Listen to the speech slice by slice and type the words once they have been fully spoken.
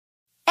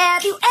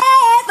Have you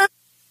ever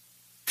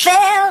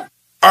felt?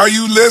 Are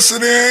you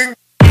listening?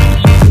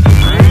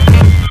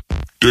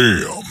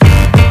 Damn.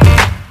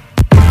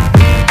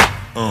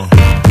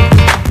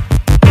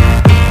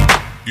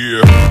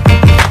 Yeah.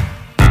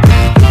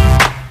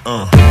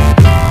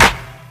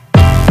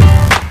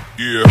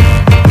 Yeah.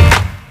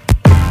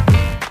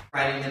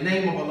 Right, in the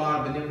name of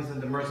Allah,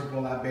 beneficent and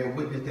merciful, I bear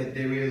witness that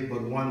there is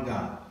but one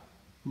God,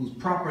 whose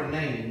proper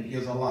name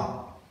is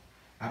Allah.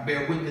 I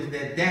bear witness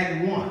that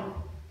that one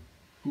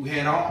who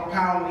had all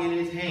power in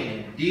his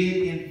hand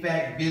did in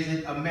fact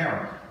visit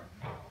America,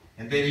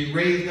 and that he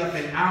raised up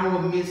in our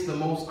midst the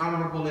most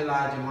honorable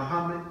Elijah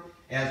Muhammad,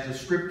 as the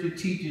scripture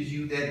teaches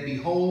you that,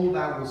 behold,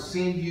 I will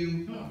send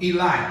you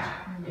Elijah.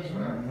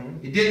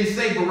 It didn't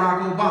say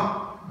Barack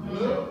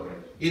Obama.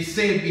 It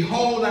said,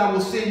 behold, I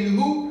will send you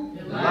who?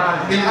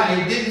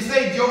 Elijah. It didn't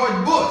say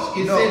George Bush.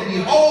 It said,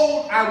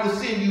 behold, I will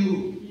send you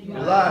who?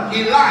 Elijah.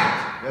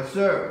 Yes,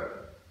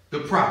 sir. The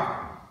prophet.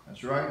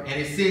 That's right. And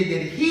it said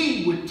that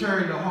he would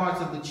turn the hearts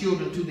of the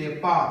children to their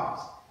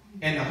fathers.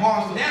 And the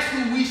hearts, that's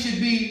who we should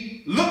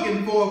be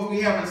looking for if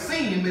we haven't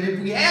seen him. But if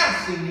we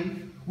have seen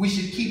him, we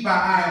should keep our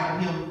eye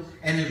on him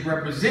and his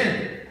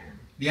representative,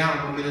 the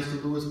Honorable Minister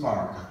Louis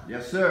Farrakhan.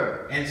 Yes,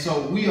 sir. And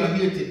so we are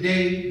here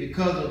today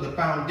because of the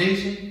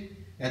foundation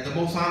that the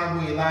Most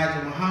Honorable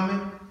Elijah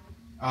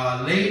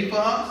Muhammad laid for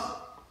us.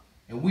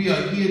 And we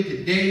are here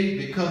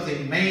today because a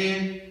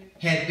man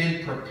had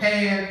been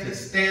prepared to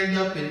stand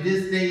up in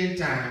this day and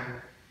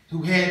time,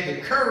 who had the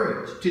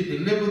courage to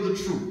deliver the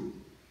truth,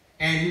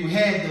 and who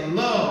had the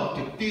love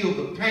to feel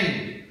the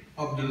pain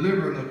of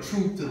delivering the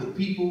truth to the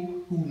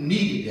people who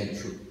needed that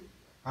truth.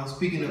 I'm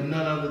speaking of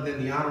none other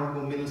than the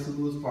Honorable Minister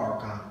Louis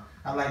Farrakhan.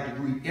 I'd like to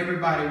greet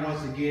everybody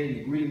once again in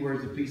the greeting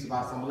words of peace of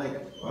Assalamu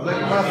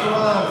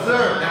alaikum.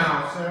 Sir.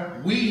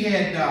 Now, we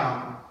had,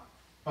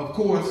 of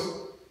course,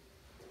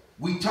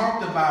 we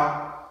talked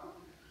about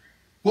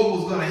what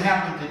was going to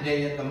happen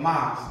today at the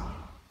mosque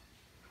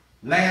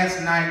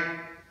last night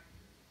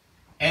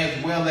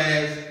as well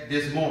as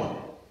this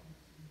morning.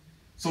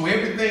 So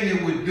everything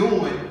that we're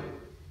doing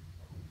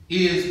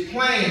is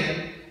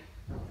planned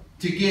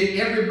to get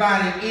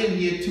everybody in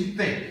here to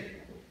think.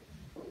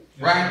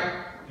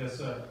 Right? Yes,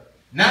 sir.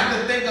 Not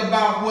to think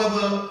about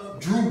whether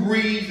Drew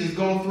Brees is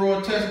going to throw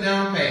a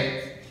touchdown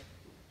pass,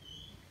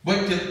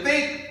 but to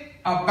think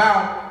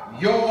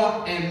about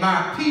your and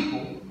my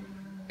people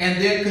and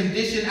their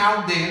condition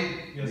out there.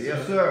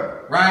 Yes,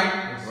 sir. Right?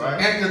 Yes, sir.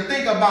 And to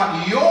think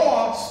about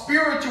your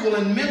spiritual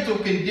and mental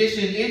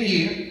condition in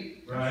here.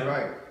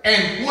 Right.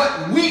 And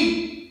what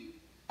we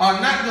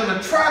are not going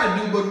to try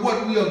to do, but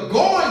what we are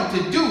going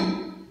to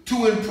do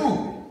to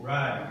improve.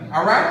 Right.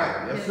 All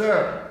right? Yes,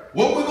 sir.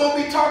 What we're going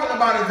to be talking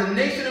about is the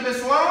Nation of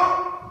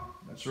Islam.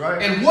 That's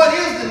right. And what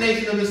is the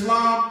Nation of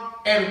Islam?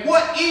 And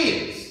what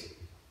is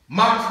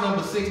Mosque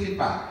number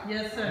 65?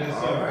 Yes, sir. Yes,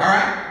 All sir.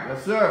 right?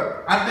 Yes,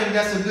 sir. I think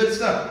that's a good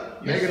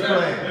stuff. Make it Very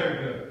plain.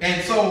 good.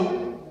 And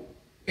so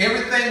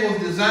everything was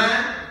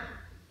designed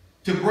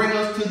to bring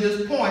us to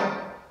this point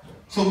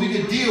so we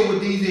could deal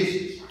with these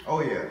issues. Oh,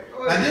 yeah.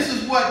 Now this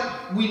is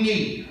what we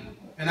need.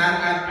 And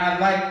I'd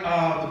like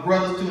the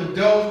brothers to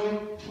indulge me.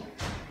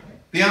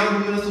 The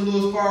Honorable Minister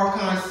Louis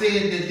Farrakhan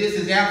said that this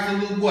is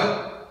absolute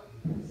what?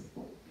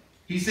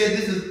 He said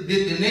this is,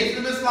 the Nation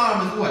of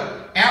Islam is what?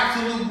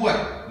 Absolute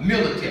what?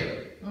 Military.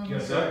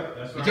 Yes, sir.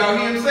 That's right. Did y'all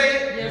hear him say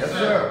it? Yes,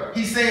 sir.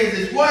 He says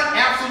it's what?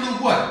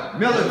 Absolute what?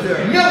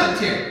 Military.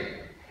 Military.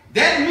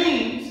 That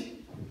means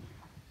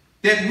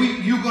that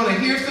you're going to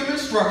hear some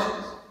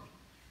instructions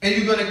and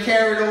you're going to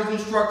carry those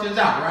instructions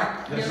out,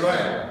 right? That's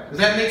right. Does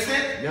that make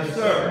sense? Yes,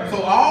 sir.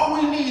 So all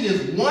we need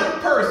is one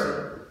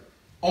person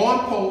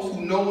on post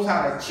who knows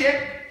how to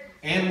check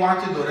and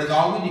watch the door. That's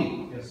all we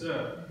need. Yes,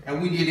 sir.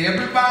 And we need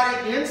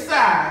everybody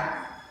inside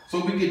so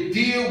we could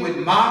deal with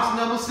Mosque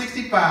number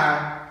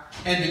 65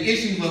 and the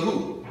issues of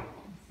who?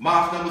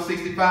 Mosque number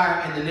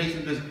 65 and the Nation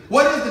of Islam.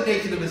 What is the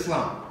Nation of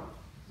Islam?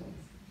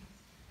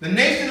 The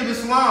Nation of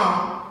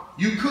Islam,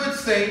 you could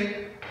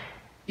say,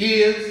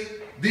 is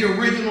the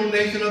original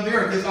nation of the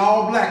earth. It's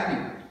all black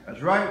people.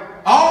 That's right.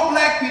 All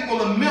black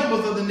people are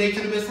members of the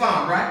Nation of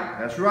Islam, right?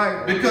 That's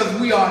right. Because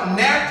we are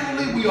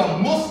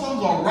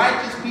Muslims or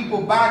righteous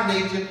people by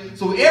nature.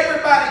 So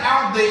everybody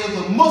out there is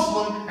a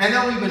Muslim and they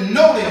don't even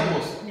know they're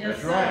Muslim.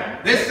 That's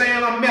right. They're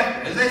saying I'm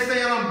Methodist. They're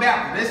saying I'm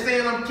Baptist.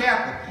 They're saying I'm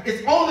Catholic.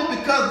 It's only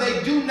because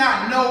they do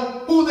not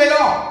know who they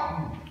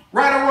are.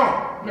 Right or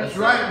wrong? That's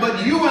right.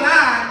 But you and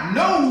I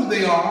know who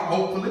they are,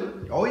 hopefully.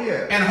 Oh,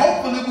 yeah. And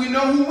hopefully we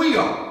know who we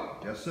are.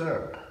 Yes,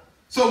 sir.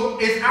 So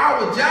it's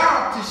our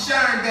job to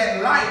shine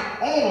that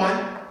light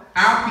on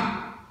our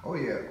people. Oh,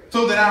 yeah.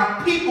 So that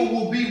our people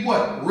will be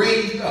what?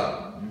 Raised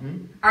up.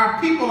 Our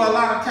people a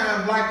lot of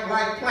times like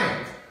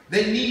plants.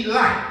 They need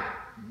light.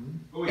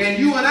 And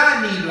you and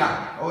I need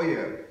light. Oh,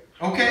 yeah.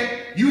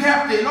 Okay? You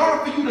have to, in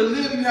order for you to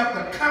live, you have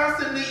to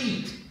constantly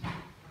eat.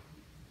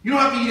 You don't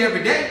have to eat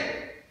every day.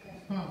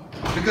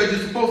 Because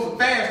you're supposed to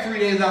fast 3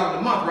 days out of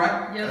the month,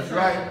 right? Yes, that's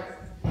right.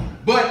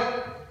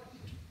 But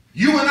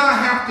You and I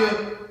have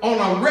to, on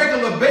a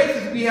regular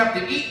basis, we have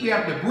to eat, we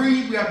have to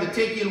breathe, we have to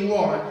take in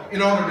water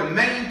in order to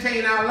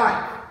maintain our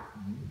life.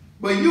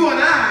 But you and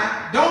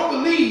I don't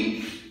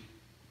believe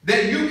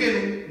that you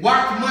can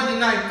watch Monday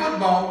Night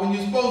Football when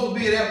you're supposed to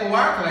be at FOI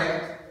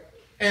class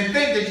and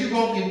think that you're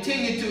going to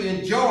continue to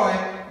enjoy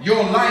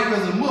your life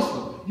as a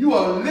Muslim. You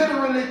are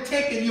literally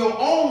taking your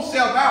own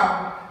self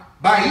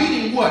out by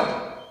eating what?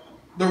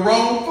 The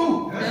wrong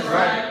food. That's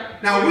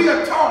right. Now we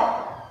are taught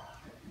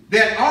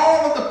that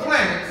all of the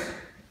planets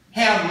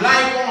have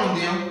life on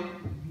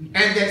them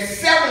and that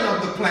 7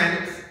 of the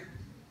planets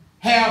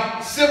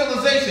have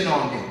civilization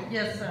on them.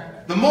 Yes,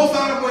 sir. The Most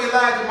Honorable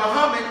Elijah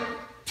Muhammad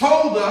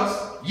told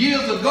us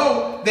years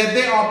ago that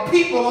there are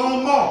people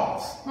on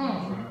Mars.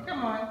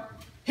 Come on.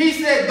 He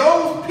said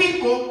those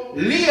people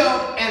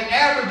live an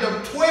average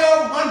of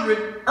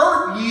 1,200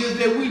 Earth years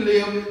that we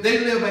live. They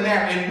live an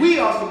average, and we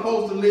are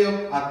supposed to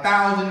live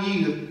 1,000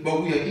 years,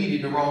 but we are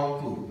eating the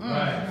wrong food.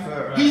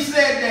 Right. He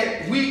said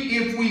that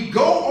if we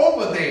go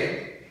over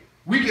there,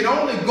 we can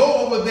only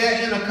go over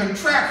there in a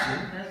contraption.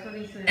 That's what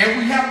he said. And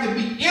we have to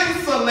be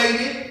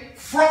insulated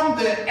from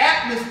the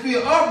atmosphere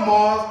of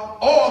Mars,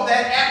 or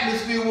that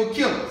atmosphere will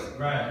kill us.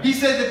 Right. He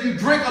says if you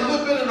drink a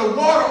little bit of the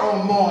water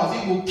on Mars,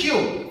 it will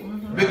kill you.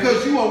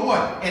 Because you are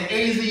what? An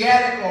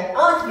Asiatic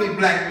or earthly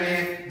black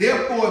man.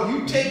 Therefore, if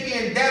you take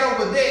in that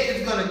over there,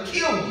 it's going to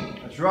kill you.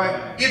 That's right.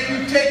 If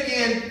you take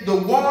in the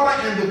water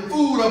and the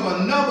food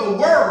of another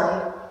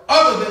world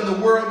other than the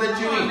world that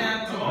you're in.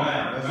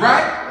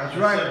 Right? That's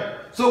right.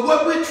 So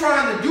what we're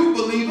trying to do,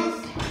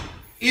 believers,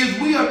 is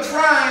we are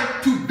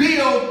trying to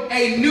build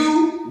a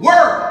new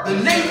world. The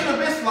Nation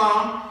of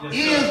Islam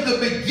is the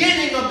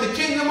beginning of the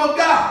kingdom of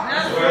God.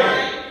 That's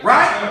right.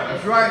 Right?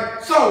 That's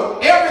right. So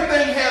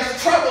everything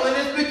has trouble in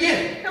its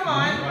beginning. Come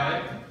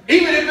on.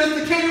 Even if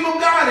it's the kingdom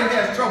of God, it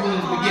has trouble in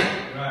its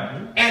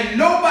beginning. And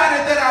nobody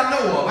that I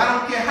know of, I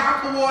don't care how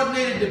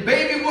coordinated the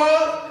baby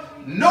was,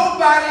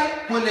 nobody,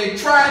 when they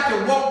tried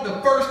to walk the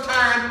first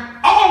time,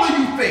 all of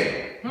you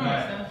failed.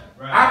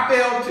 I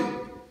failed too.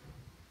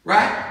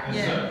 Right?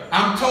 Yes.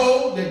 I'm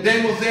told that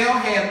Demoiselle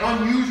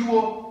had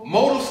unusual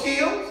motor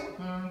skills,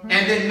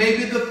 and that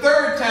maybe the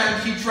 3rd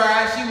time she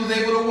tried, she was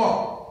able to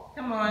walk.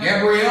 Come on.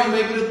 Gabrielle,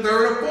 maybe the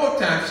 3rd or 4th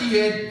time, she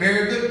had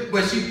very good,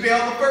 but she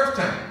failed the 1st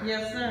time.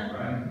 Yes,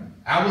 sir.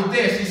 I was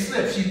there, she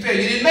slipped, she failed.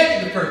 You didn't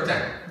make it the 1st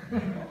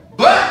time.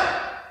 But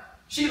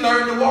she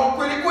learned to walk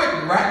pretty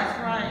quickly, right? That's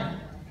right.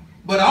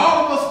 But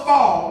all of us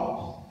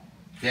fall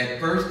that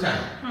 1st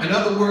time. In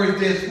other words,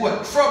 there's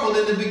what? Trouble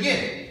in the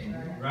beginning.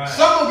 Right.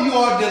 Some of you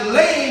are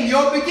delaying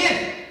your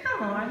beginning.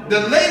 Come on.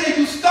 The later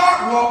you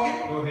start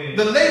walking,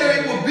 the later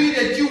it will be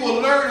that you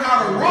will learn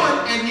how to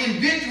run and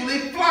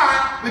eventually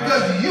fly,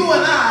 because you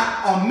and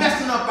I are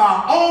messing up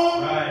our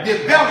own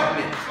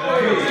development.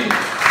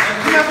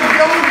 You have to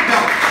your own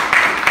development.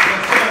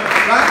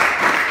 Right?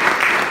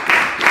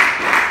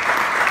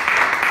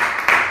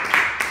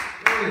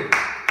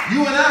 You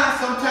and I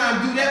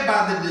sometimes do that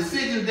by the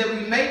decisions that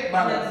we make,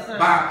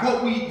 by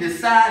what we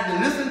decide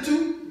to listen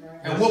to,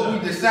 and what we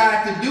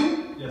decide to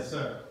do. Yes,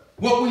 sir.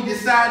 What we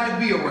decide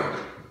to be around.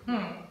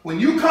 When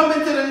you come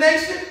into the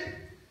nation,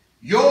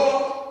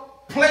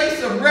 your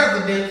place of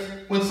residence,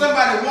 when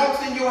somebody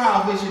walks in your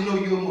house, they should know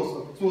you're a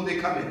Muslim before they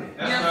come in there.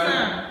 Yes,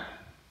 sir.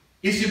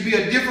 It should be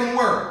a different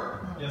word.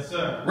 Yes,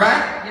 sir.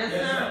 Right? Yes,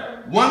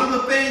 sir. One of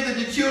the things that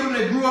the children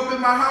that grew up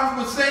in my house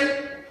would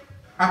say,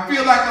 I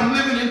feel like I'm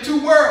living in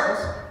 2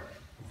 worlds.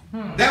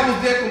 That was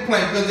their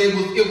complaint, because it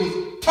was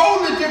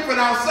totally different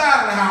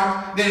outside of the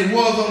house than it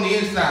was on the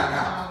inside of the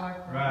house.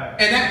 Right.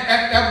 And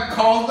that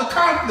caused a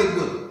conflict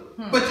with them.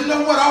 But you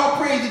know what? All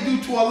praise is due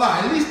to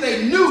Allah. At least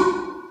they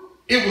knew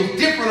it was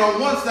different on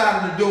one side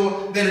of the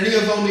door than it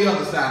is on the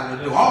other side of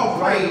the door. All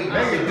praise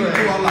is due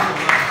to Allah.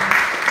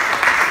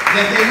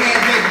 That they had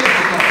that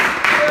difficulty.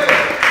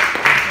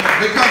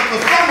 Because for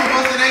some of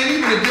us, it ain't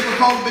even a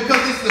difficulty,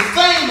 because it's the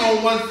same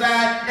on one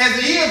side as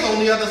it is on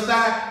the other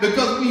side,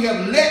 because we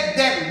have let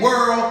that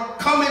world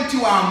come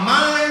into our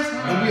minds,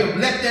 and we have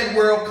let that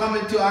world come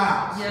into our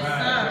house. Yes,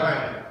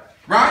 sir.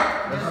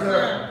 Right? Yes,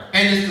 sir.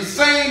 And it's the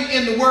same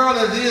in the world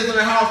as it is in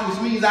the house,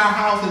 which means our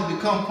house has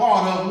become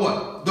part of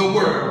what? The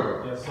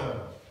world. Yes, sir.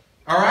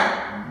 All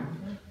right?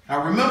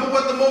 Now remember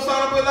what the Most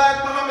Honorable Elijah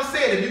Muhammad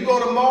said. If you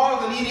go to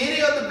Mars and eat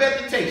any other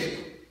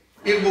vegetation,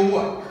 it will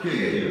what? Kill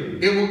you.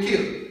 It will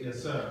kill you.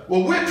 Yes, sir.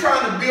 Well, we're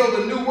trying to build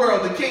a new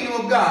world, the kingdom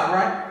of God,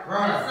 right?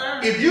 Yes, sir.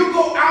 If you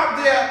go out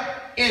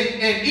there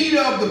and eat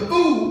of the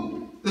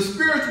food, the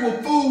spiritual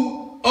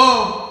food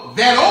of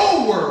that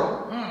old world,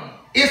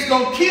 it's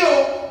going to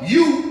kill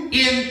you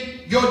in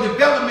your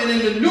development in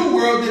the new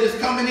world that is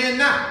coming in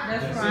now.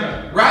 That's Yes, right.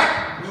 sir. Right?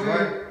 That's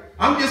right.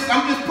 I'm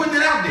just putting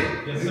it out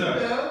there. Yes,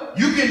 sir.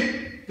 You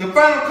can, the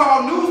Final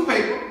Call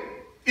newspaper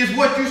is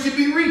what you should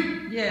be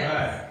reading.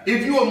 Yes.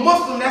 If you're a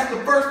Muslim, that's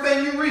the first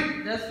thing you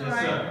read. That's Yes,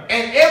 right. sir.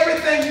 And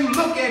everything you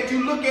look at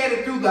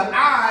it through the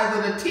eyes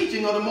of the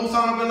teaching of the Most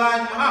Honorable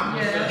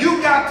Muhammad. Yes. You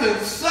got to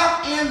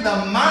suck in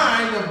the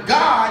mind of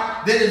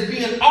God that is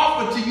being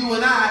offered to you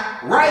and I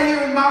right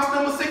here in Mosque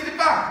number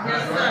 65.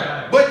 Yes,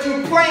 sir. But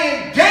you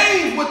playing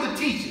games with the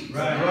teaching.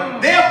 Right.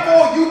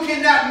 Therefore, you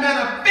cannot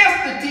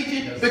manifest the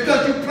teaching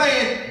because you're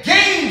playing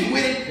games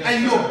with it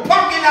and you're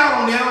punking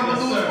out on the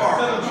Honorable Louis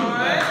Farrakhan.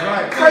 Right.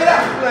 Straight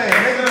up.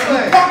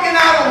 You're punking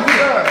out on him.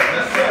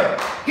 Yes, sir.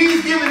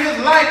 He's giving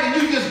his life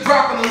and you just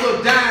dropping a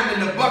little dime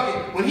in the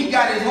bucket when he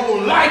got his whole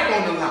life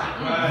on the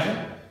line.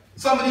 Right.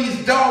 Some of these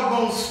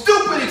doggone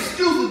stupid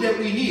excuses that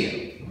we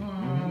hear,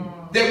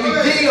 that we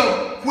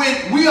give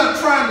when we are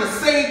trying to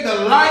save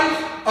the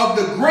life of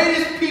the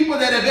greatest people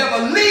that have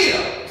ever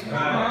lived,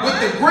 with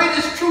the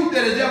greatest truth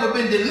that has ever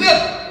been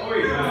delivered. Oh,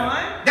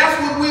 yeah. That's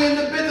what we're in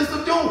the business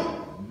of doing.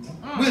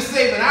 We're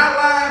saving our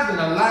lives and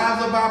the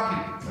lives of our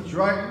people. That's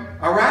right.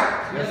 All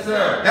right? Yes,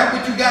 sir. That's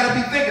what you got to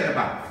be thinking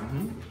about.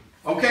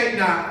 Okay,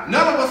 now,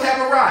 none of us have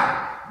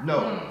arrived.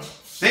 No.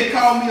 They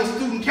call me a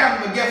student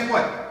captain, but guess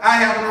what? I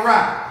haven't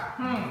arrived.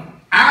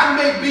 I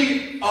may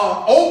be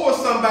over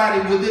somebody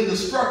within the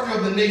structure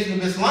of the Nation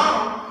of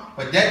Islam,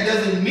 but that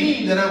doesn't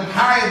mean that I'm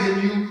higher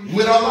than you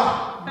with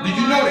Allah. Did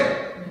you know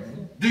that?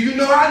 Do you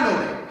know I know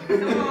that?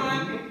 Come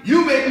on.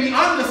 You may be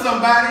under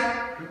somebody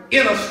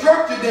in a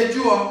structure that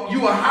you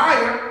are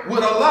higher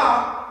with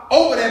Allah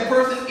over that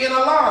person in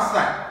Allah's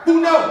sight. Who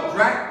knows,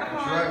 right?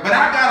 Right. But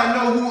I gotta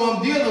know who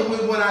I'm dealing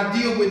with when I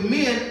deal with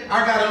men.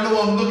 I gotta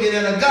know I'm looking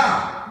at a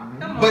God.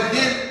 But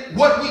then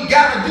what we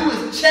gotta do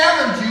is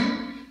challenge you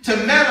to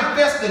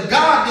manifest the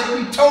God that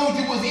we told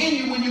you was in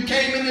you when you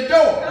came in the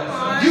door.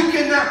 You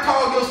cannot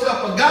call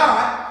yourself a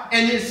God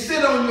and then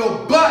sit on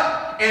your butt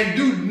and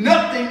do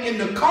nothing in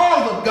the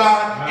cause of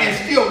God and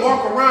still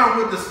walk around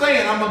with the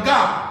saying, I'm a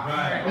God.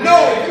 Right.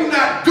 No, if you're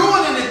not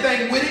doing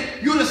anything with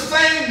it, you're the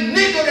same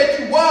nigga that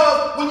you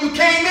was when you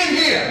came in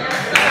here.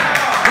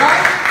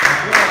 Right?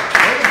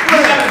 You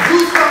gotta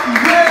do something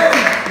with it.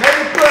 Let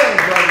me play,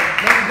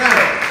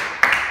 brother.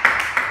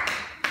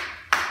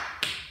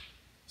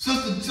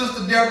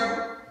 Sister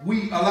Deborah,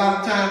 we a lot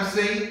of times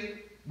say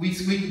we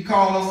can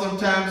call her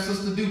sometimes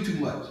Sister Do Too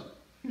Much.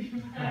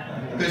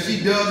 Because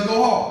she does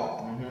go hard.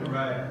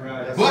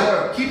 Right.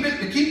 But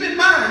keep in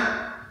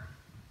mind,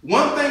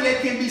 one thing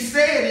that can be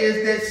said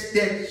is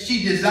that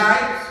she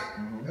desires.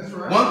 That's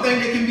right. One thing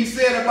that can be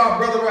said about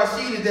Brother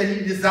Rashid is that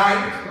he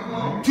desires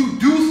to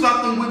do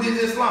something with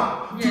his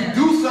Islam. Yeah. To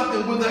do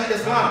something with her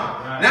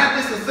Islam. Right. Not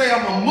just to say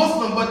I'm a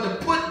Muslim, but to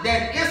put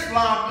that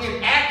Islam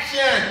in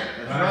action.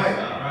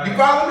 Right. You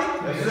follow me?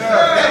 Yes, sir.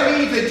 That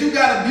means that you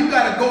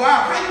gotta go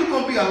out. How you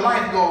gonna be a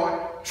lifeguard,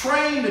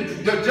 trained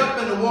to jump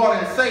in the water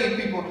and save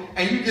people,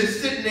 and you just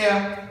sitting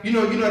there,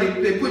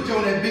 they put you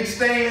on that big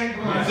stand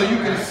so you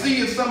can see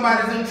if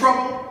somebody's in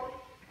trouble.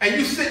 And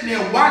you sitting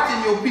there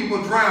watching your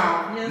people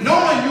drown,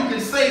 knowing you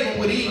can save them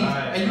with ease,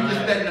 and you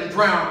just letting them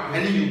drown,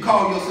 and then you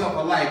call yourself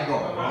a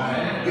lifeguard.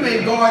 You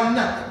ain't guarding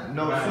nothing.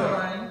 No,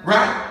 sir.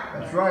 Right?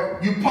 That's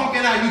right. You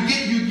punking out,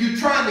 you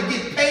trying to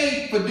get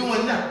paid for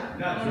doing nothing.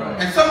 That's right.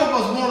 And some of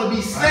us want to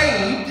be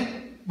saved,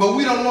 but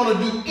we don't want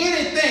to do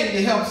anything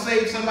to help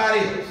save somebody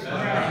else.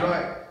 That's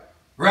right.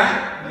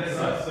 Right? Yes,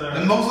 sir.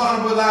 The Most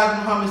Honorable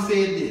Muhammad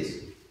said this: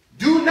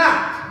 do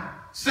not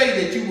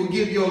say that you will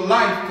give your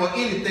life for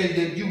anything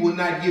that you will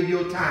not give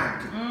your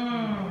time to.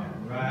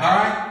 Right. All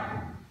right?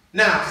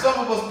 Now, some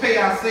of us pay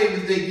our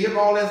savings, they give,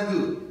 all that's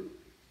good.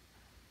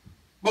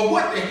 But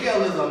what the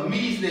hell is a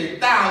measly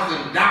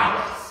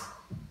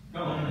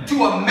 $1,000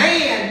 to a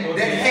man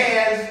that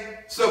has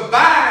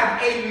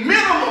survived a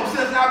minimum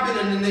since I've been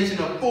in the nation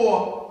of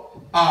 4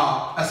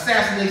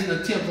 assassination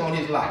attempts on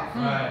his life?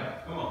 Right.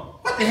 Come on.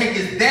 What the heck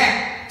is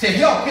that to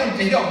help him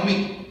to help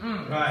me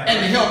Right. and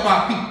to help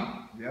our people?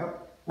 Yep.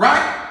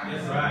 Right?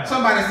 Yes, right.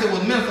 Somebody said,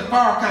 well, Minister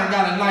Farrakhan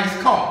got a nice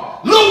car.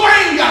 Lil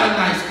Wayne got a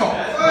nice car.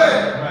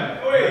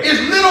 Right. Is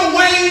Lil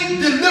Wayne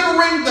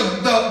delivering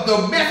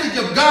the message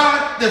of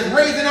God that's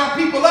raising our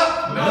people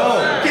up?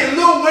 No. Can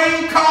Lil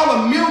Wayne call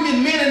 1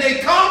 million men and they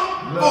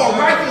come for a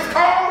righteous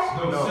cause?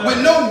 No, With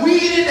no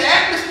weed in the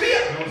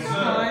atmosphere? No,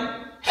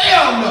 sir.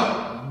 Hell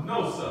no.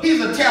 No, sir. He's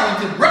a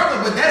talented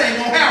brother, but that ain't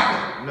gonna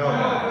happen. No.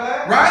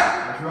 Right?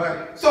 That's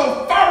right.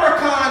 So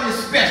Farrakhan is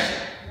special.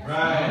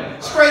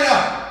 Right. Straight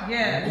up.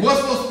 Yeah.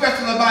 What's so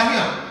special about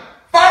him?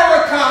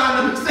 Farrakhan,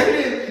 let me say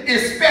this,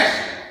 is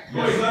special.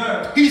 Yes,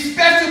 sir. He's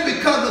special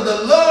because of the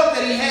love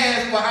that he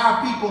has for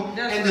our people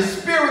and the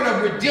spirit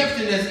of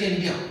redemption that's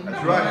in him.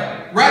 That's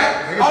right.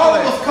 Right? All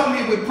of us come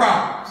here with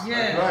problems.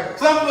 Yeah. Right.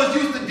 Some of us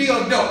used to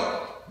deal dope.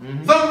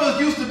 Some of us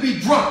used to be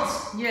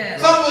drunks. Yeah.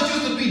 Some of us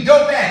used to be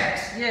dope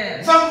addicts.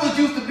 Yeah. Some of us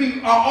used to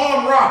be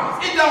armed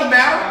robbers. It don't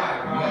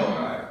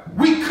matter.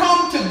 We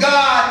come to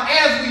God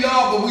as we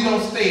are, but we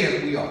don't stay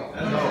as we are.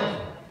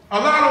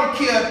 Allah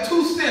don't care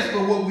 2 cents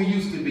for what we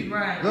used to be.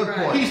 Right. Good right.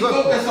 point. He's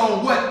focused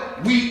on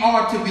what we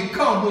are to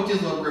become, which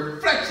is a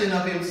reflection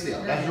of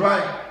himself. That's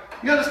right.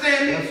 You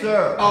understand me? Yes,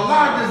 sir.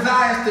 Allah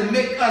desires to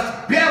make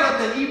us better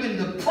than even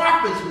the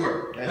prophets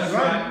were. That's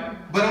right.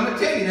 But I'm going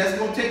to tell you, that's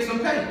going to take some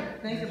pain.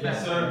 Think about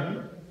Yes, it.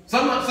 sir.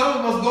 Some of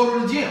us go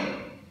to the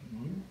gym.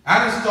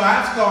 I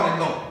started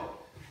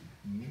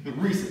going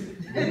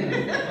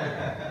recently.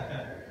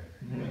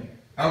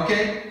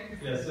 Okay?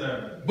 Yes,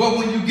 sir. But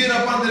when you get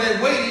up under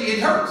that weight, it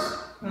hurts.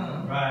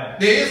 Right.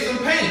 There is some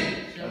pain.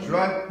 That's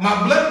right.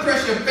 My blood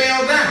pressure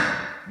fell down.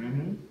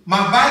 My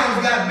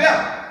vitals got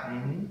better.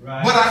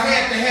 Right. But I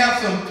had to have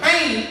some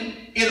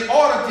pain in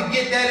order to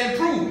get that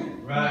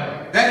improvement.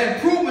 Right. That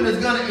improvement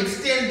is going to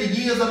extend the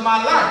years of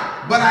my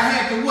life. But I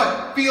had to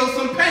what? Feel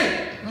some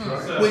pain.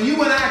 Yes, sir. When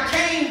you and I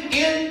came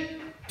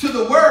into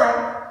the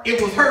world,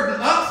 it was hurting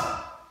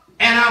us,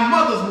 and our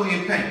mothers were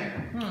in pain.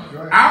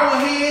 Our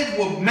heads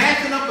were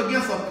matching up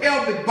against a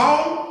pelvic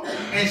bone,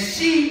 and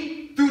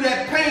she, through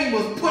that pain,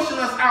 was pushing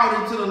us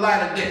out into the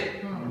light of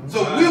day.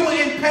 So we were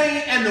in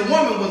pain, and the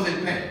woman was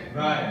in pain.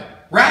 Right.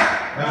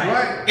 Right? That's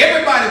right.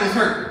 Everybody was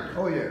hurting.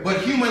 Oh, yeah.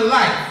 But human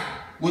life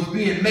was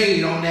being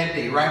made on that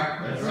day, right?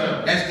 Yes,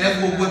 sir.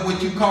 That's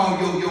what you call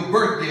your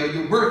birthday or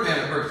your birth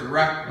anniversary,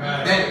 right?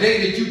 Right. That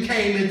day that you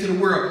came into the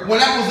world. Well,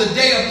 that was a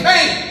day of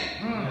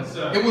pain. Yes,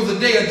 sir. It was a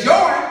day of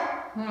joy,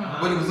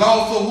 but it was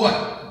also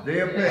what? Day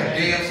of A pain.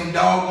 day of some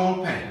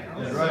doggone pain.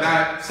 Yes, right.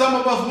 Now, some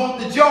of us want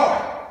the joy.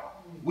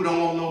 We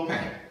don't want no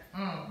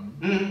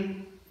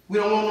pain. We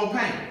don't want no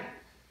pain.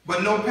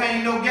 But no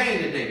pain, no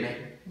gain today, man.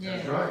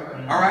 That's Yeah.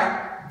 right. All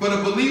right? For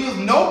the believers,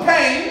 no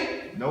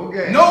pain, No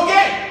game. no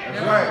gain.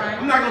 That's right.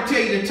 I'm not going to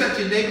tell you to touch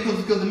your neighbor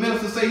because the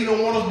minister say he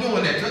don't want us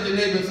doing that. Touch your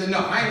neighbor and say, no,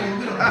 I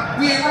ain't gonna,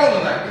 we ain't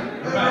rolling like that.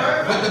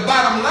 Right. But the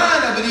bottom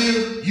line of it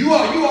is, you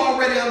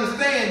already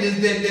understand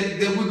is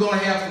that we're going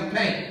to have some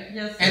pain.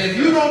 Yes, And if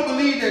you don't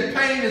believe that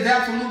pain is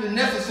absolutely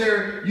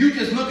necessary, you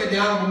just look at the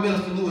Honorable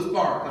Minister Louis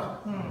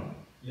Farrakhan.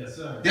 Yes,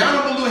 sir. The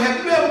Honorable Louis,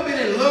 have you ever been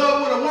in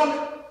love with a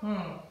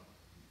woman?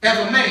 As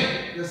a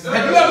man? Yes, sir.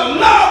 Have you ever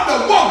loved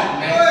a woman,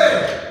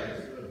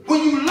 man?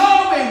 When you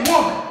love a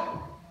woman,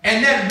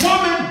 and that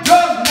woman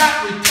does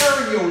not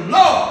return your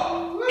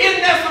love,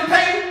 isn't that some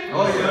pain?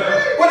 Oh,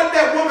 yeah. What if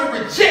that woman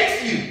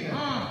rejects you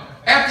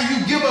after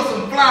you give her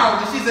some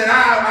flowers and she said,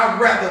 I'd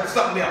rather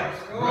something else?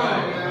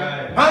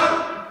 Right.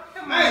 Huh?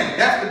 Man,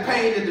 that's the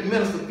pain that the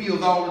minister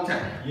feels all the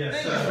time.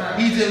 Yes, sir.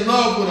 He's in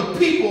love with a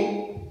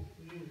people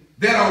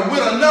that are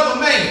with another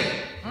man,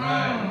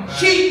 Right.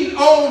 cheating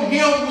on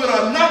him with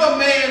another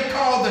man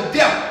called the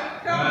devil,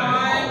 Come on.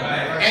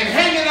 Right. and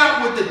hanging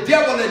out with the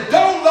devil that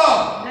don't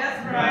love.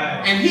 That's right.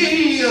 Right. And here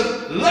he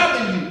is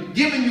loving you,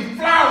 giving you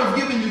flowers,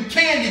 giving you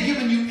candy,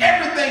 giving you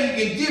everything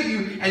he can give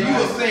you, and you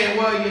are saying,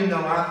 well, you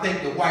know, I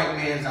think the white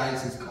man's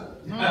ice is cold.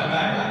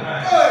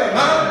 Right.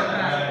 Huh?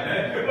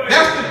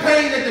 That's the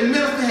pain that the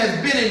minister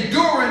has been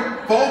enduring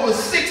for over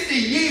 60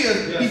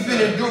 years. Yes, He's been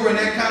sir. enduring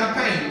that kind of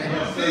pain, man.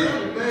 Yes,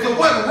 sir. So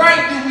what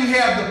right do we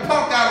have to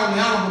punk out on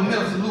the Honorable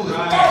Minister Louis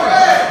Right.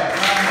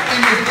 Farrakhan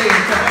in this day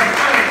and time?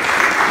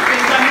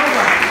 Ain't got no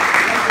right.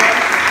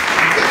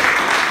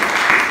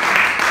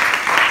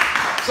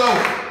 So,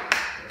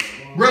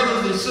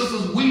 brothers and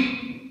sisters,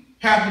 we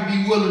have to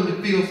be willing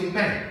to feel some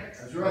pain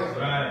That's right.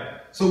 Right.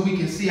 so we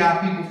can see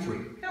our people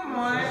free. Come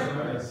on.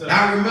 Yes, sir.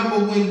 I remember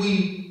when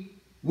we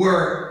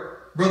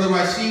were, Brother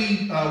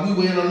Rashid, we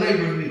were in a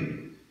labor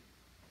meeting.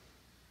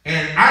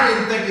 And I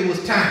didn't think it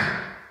was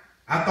time.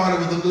 I thought it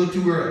was a little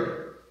too early.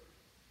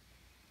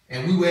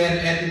 And we were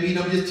at the meeting.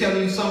 I'm just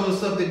telling you some of the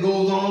stuff that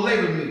goes on in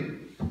labor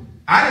meeting.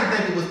 I didn't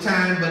think it was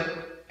time,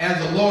 but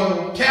as a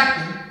loyal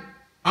captain,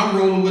 I'm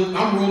rolling with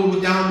Honorable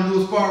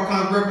Louis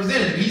Farrakhan's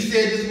representative. He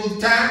said this was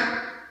time.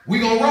 We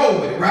gonna roll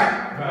with it,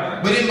 right?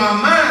 Right. But in my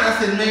mind, I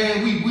said,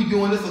 man, we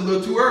doing this a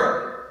little too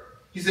early.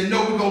 He said,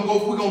 no, we're gonna go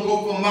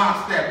for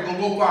my staff. We're gonna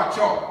go for our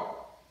charter.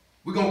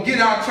 We're gonna get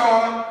our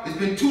charter. It's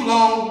been too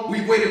long.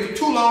 We waited for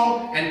too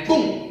long, and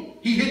boom,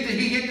 he hit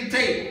the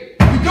table.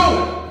 We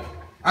going.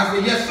 I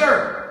said, yes,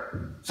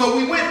 sir. So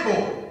we went for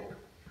it.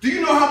 Do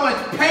you know how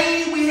much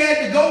pain we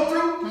had to go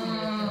through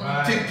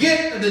to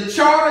get the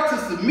charter,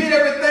 to submit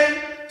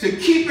everything, to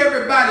keep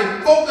everybody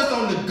focused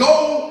on the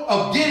goal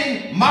of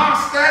getting my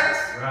status?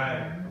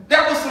 Right.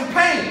 That was some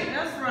pain.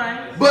 That's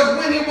right. But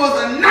when it was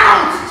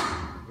announced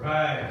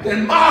Right. that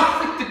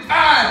Mile 55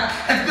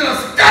 has been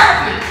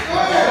established,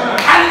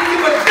 I didn't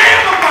give a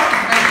damn about the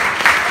pain.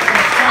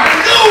 I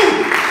knew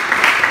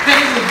that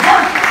it was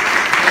worth it.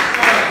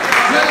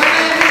 You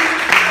understand me?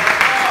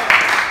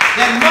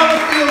 That mother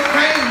feels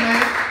pain,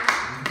 man.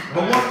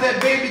 But once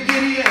that baby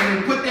get here and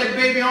they put that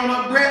baby on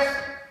her breast,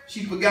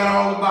 she forgot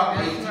all about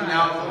the 18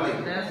 hours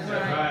later. That's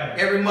right. Right.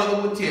 Every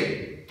mother would tell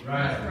you. That's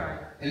Right. right.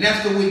 And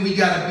that's the way we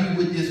gotta be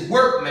with this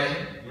work, man.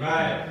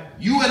 Right.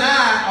 You and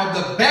I are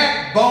the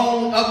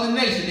backbone of the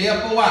nation, the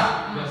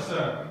FOI. Yes,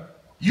 sir.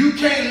 You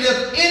can't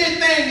lift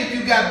anything if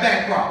you got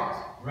back problems.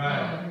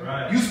 Right.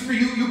 Right.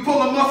 You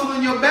pull a muscle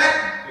in your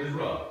back, It's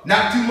rough.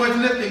 not too much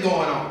lifting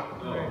going on.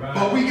 No, right.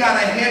 But we got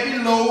a heavy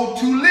load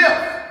to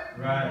lift.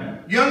 Right.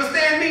 You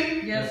understand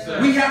me? Yes,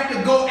 sir. We have to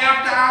go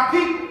after our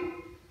people.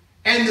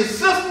 And the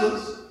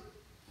sisters,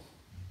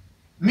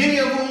 many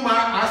of whom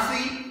I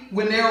see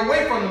when they're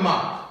away from the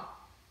mosque.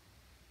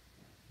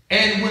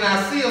 And when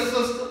I see a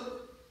sister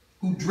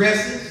who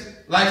dresses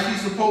like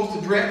she's supposed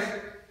to dress,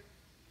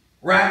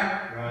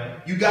 right? Right.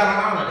 You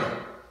gotta honor that.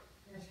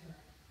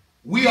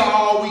 We are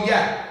all we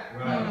got.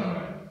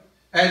 Right.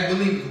 As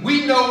believers.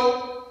 We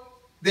know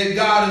that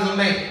God is a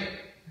man.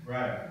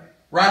 Right.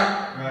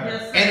 Right? Right.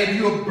 Yes, sir. And if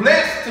you're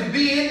blessed to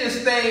be in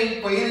this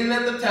thing for any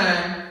length of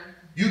time,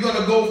 you're going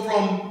to go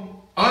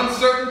from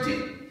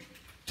uncertainty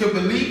to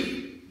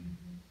belief.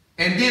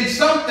 And then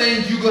some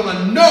things you're going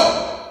to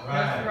know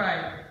That's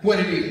right. what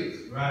it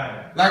is.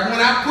 Right. Like when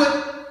I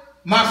put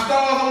my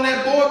stars on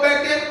that board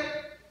back there,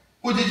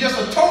 which is just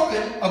a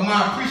token of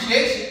my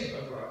appreciation.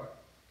 That's right.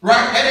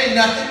 Right? That ain't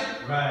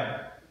nothing. Right.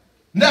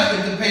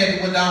 Nothing compared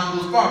to what the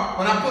Honorable Farrakhan.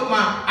 When I put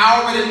I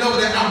already know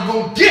that I'm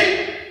going to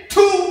get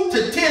 2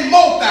 to 10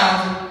 more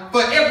thousand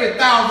for every 1,000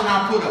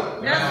 I put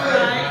up. That's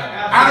right.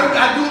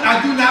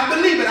 I do not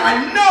believe it.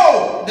 I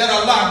know that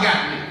Allah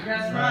got me.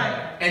 That's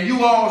right. And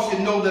you all should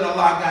know that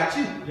Allah got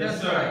you.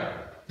 Yes, sir.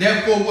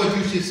 Therefore, what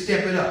you should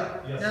step it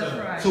up. Yes, That's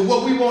sir. right. So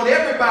what we want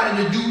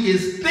everybody to do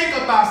is think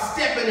about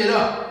stepping it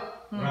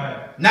up.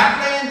 Right. Not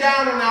laying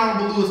down on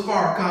Honorable Louis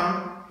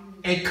Farrakhan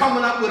and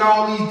coming up with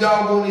all these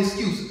doggone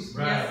excuses.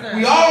 Right. Yes, sir.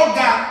 We all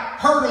got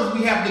hurdles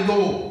we have to go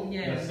over.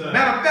 Yes. Yes, sir.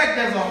 Matter of fact,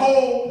 there's a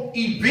whole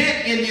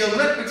event in the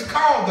Olympics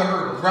called the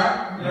hurdles,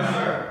 right? Yes,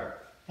 sir.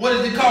 What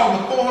is it called?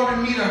 The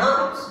 400-meter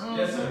hurdles?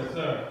 Yes, sir. Yes,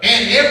 sir.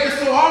 And every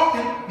so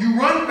often, you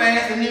run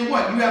fast and then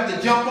what? You have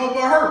to jump over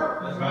a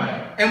hurdle. That's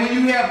right. And when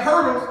you have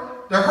hurdles,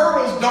 the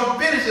hurdles don't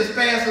finish as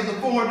fast as the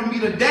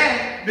 400-meter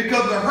dash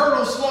because the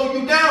hurdles slow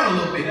you down a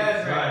little bit.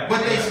 That's right.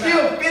 But they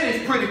still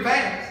finish pretty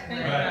fast.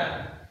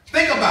 Right.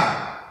 Think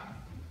about it.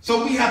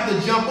 So we have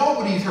to jump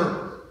over these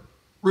hurdles.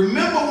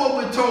 Remember what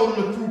we're told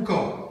in the fruit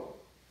code.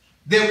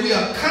 That we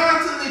are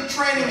constantly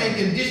training and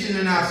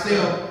conditioning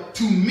ourselves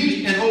to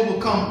meet and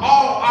overcome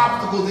all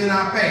obstacles in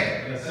our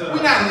path. Yes, sir.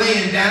 We're not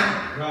laying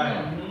down.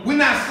 Right. We're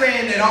not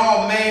saying that,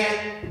 oh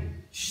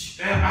man,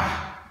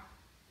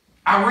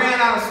 I ran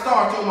out of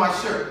starch on my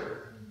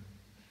shirt.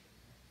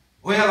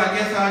 Well, I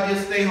guess I'll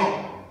just stay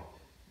home.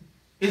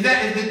 Is the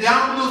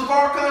Honorable Louis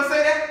Farrakhan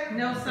say that?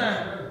 No,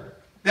 sir.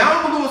 The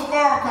Honorable Louis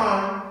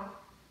Farrakhan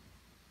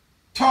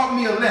taught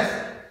me a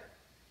lesson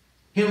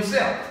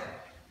himself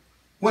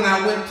when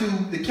I went to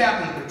the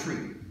captain's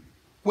retreat.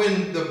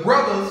 When the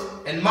brothers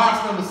and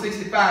Mosque No.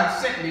 65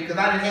 sent me, because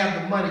I didn't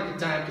have the money at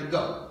the time to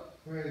go.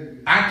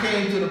 I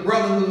came to the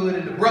brotherhood,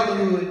 and the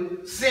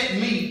brotherhood sent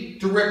me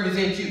to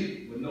represent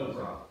you. With no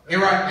problem.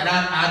 And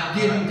I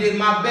did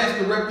my best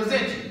to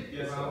represent you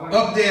Yes, sir.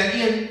 up there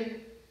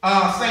in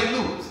St.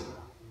 Louis.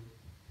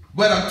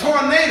 But a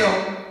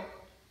tornado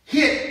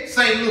hit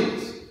St.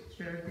 Louis,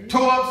 Sure did.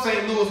 tore up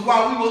St. Louis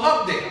while we were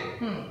up there.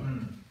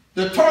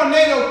 The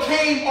tornado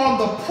came on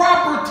the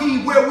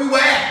property where we were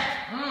at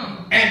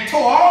and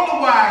tore all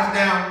the wires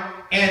down,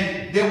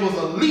 and there was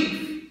a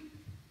leaf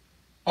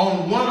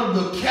on one of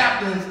the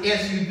captain's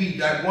SUV,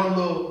 like one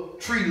little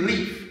tree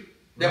leaf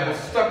that was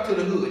stuck to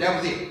the hood.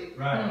 That was it.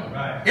 Right.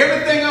 Right.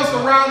 Everything else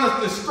around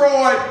us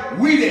destroyed,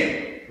 we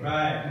there.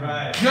 Right.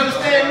 Right. You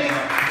understand me?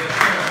 Yes,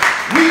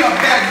 sir. We are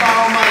backed by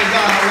Almighty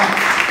God Allah.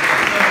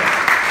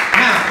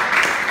 Yes,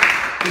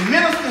 Now, the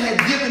minister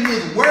had given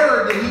his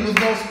word that he was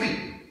going to speak.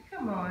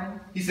 Come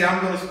on. He said,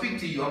 I'm going to speak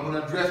to you. I'm going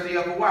to address the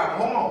upper wire. But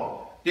hold on.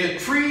 There are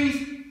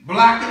trees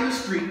blocking the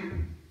street.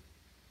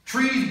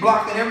 Trees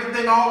blocking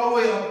everything all the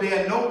way up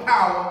there. No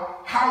power.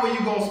 How are you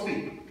going to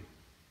speak?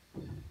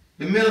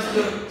 The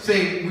minister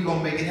said, we're going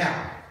to make it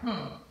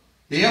happen.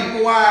 The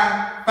upper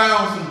wire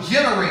found some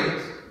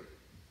generators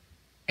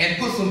and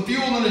put some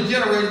fuel in the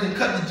generators and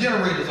cut the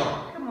generators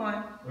off. Come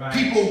on. Right.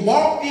 People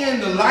walked in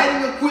the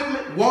lighting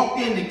equipment, walked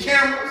in the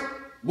cameras,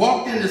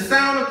 walked in the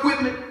sound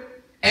equipment,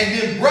 and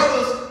then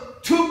brothers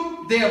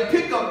took their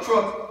pickup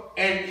truck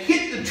and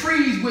hit the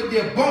trees with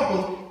their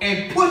bumpers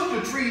and pushed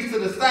the trees to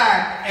the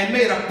side and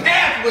made a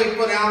pathway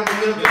for the Honorable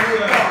Minister Louis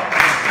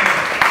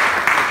Farrakhan.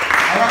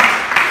 All right?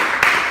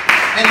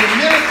 And the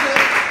minister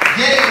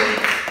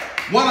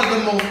gave one of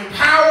the most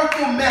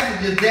powerful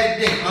messages that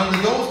day under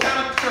those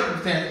kind of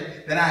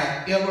circumstances that I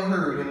have ever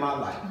heard in my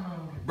life.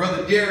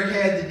 Brother Derek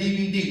had the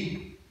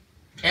DVD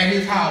at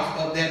his house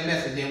of that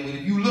message, and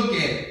if you look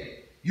at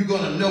it, you're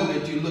going to know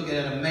that you're looking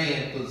at a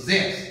man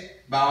possessed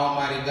by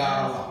Almighty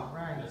God Allah.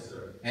 Right. Yes,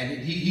 sir. And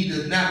he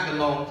does not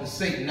belong to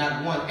Satan.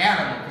 Not one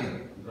atom of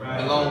him Right,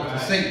 belongs right.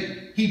 to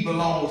Satan. He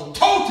belongs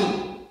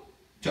totally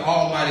to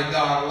Almighty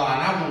God Allah.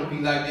 And I want to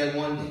be like that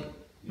one day.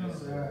 Yes,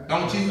 sir.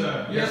 Don't you? Yes,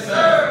 sir. Yes,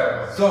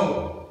 sir.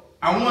 So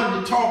I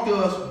wanted to talk to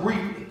us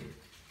briefly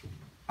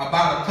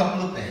about a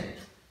couple of things.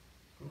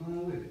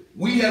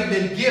 We have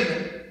been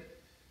given,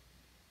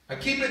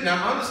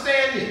 now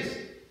understand this.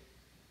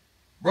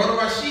 Brother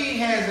Rashid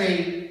has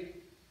a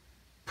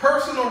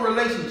personal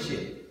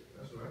relationship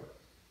That's right.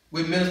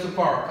 with Minister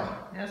Farrakhan.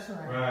 That's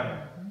right. Right.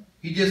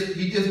 He just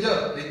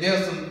does.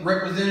 There's some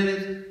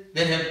representatives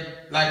that have,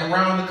 like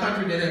around the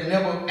country, that have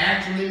never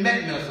actually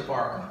met Minister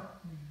Farrakhan.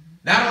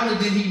 Not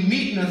only did he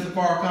meet Minister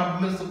Farrakhan,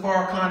 but Minister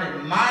Farrakhan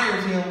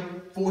admires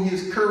him for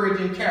his courage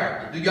and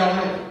character. Do y'all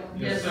know that?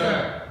 Yes,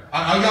 sir.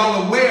 Are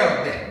y'all aware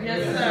of that?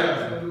 Yes,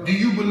 sir. Do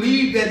you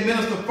believe that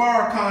Minister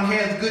Farrakhan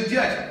has good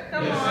judgment?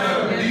 Come Yes, on.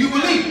 sir. Do you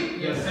believe it?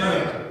 Yes,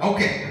 sir.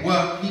 Okay,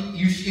 well,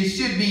 it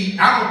should be,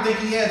 I don't think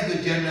he has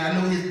good judgment. I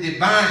know his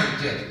divine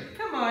judgment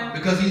Come on.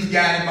 because he's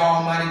guided by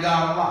Almighty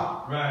God a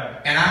lot. Right.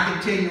 And I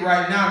can tell you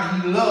right now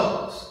that he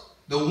loves.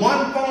 The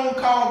one phone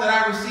call that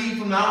I received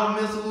from the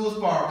Honorable Minister Louis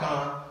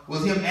Farrakhan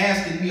was him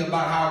asking me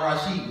about how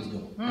Rashid was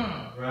doing.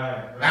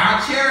 Right. Now,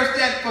 I cherish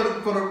that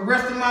for the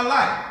rest of my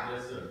life.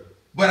 Yes, sir.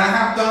 But I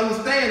have to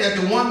understand that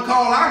the one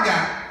call I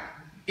got,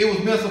 it was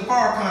Mr.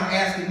 Farrakhan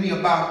asking me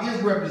about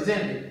his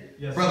representative,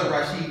 Yes, Brother sir.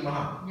 Rashid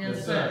Muhammad.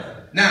 Yes,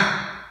 sir.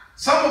 Now,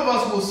 some of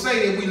us will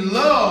say that we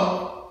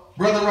love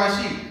Brother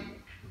Rashid,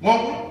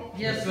 won't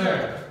we? Yes,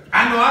 sir.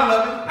 I know I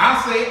love him.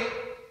 I'll say it.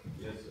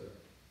 Yes, sir.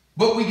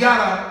 But we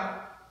gotta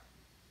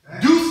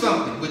do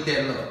something with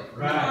that love.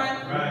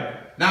 Right.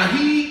 Right. Now,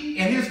 he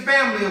and his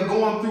family are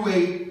going through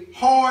a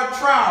hard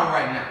trial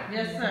right now.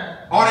 Yes, sir.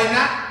 Are they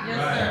not? Yes,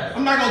 Right. sir.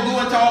 I'm not going to go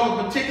into all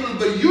the particulars,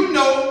 but you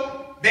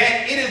know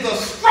that it is a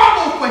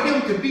struggle for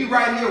him to be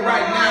right here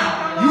right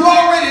now. You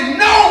already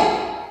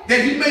know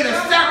that he made a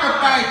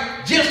sacrifice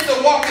just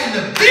to walk in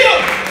the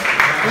building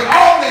with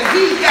all that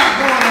he's got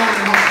going on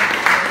in home.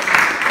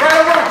 Right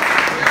or wrong?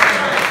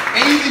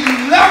 And either you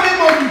love him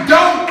or you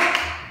don't.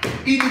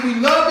 Either we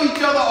love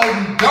each other or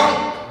we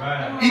don't.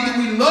 Right. Either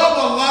we love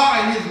Allah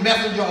and his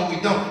messenger or we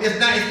don't.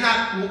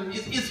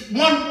 It's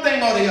one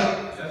thing or the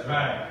other. That's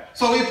right.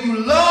 So if you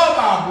love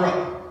our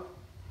brother,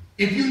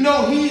 if you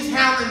know he's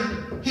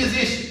handling his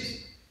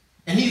issues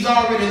and he's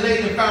already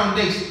laid the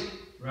foundation,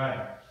 Right.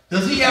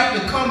 does he have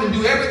to come and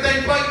do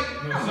everything for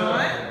you? No, Come sir.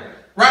 on.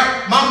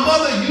 Right? My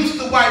mother used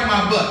to wipe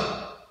my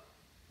butt.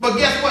 But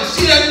guess what?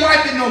 She doesn't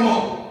wipe it no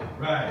more.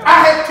 Right.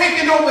 I have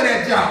taken over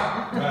that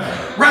job.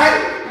 Right.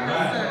 Right?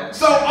 Right.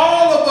 So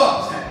all of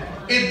us,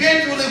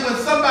 eventually when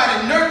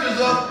somebody nurtures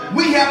us,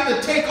 we have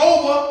to take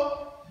over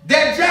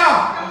that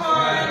job. Come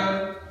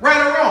on.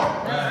 Right or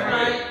wrong? That's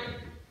right.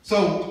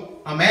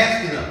 So I'm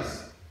asking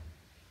us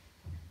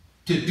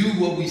to do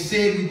what we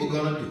said we were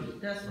going to do.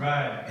 That's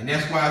right. Right. And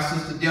that's why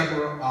Sister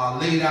Deborah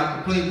laid out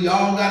the play. We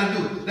all got to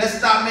do it. Let's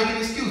stop making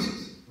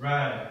excuses.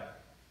 Right.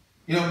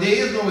 You know, there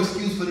is no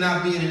excuse for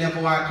not being in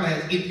FOI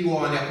class if you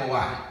are in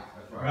FOI.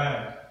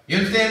 Right. You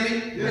understand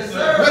me? Yes,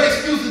 sir. What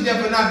excuse is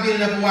there for not being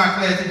in FOI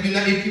class if you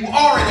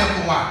are in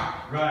FOI?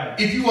 Right.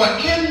 If you are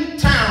in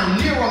town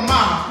near a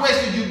mosque, where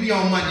should you be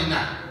on Monday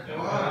night?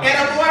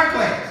 In FOI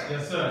class.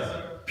 Yes,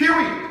 sir.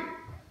 Period.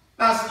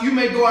 Now, you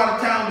may go out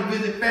of town to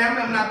visit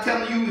family. I'm not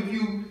telling you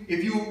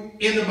if you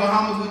in the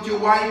Bahamas with your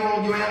wife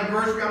on your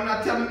anniversary, I'm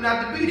not telling you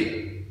not to be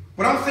there.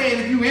 But I'm saying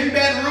if you in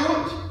Baton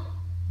Rouge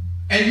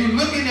and you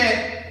looking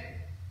at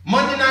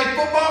Monday Night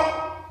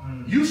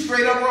Football, you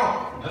straight up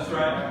wrong. That's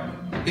right.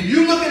 If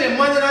you looking at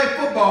Monday Night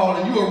Football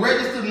and you are a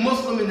registered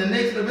Muslim in the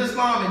Nation of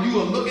Islam and you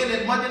are looking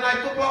at Monday Night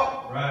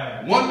Football,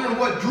 Right. wondering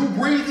what Drew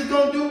Brees is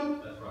going to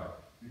do, That's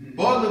right.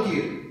 boy, look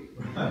here.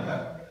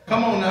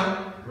 Come on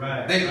now.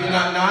 Right.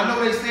 Now, I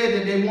know they said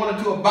that they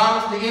wanted to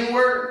abolish the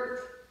N-word,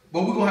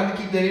 but we're going to have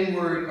to keep that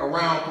N-word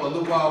around for a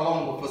little while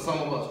longer for some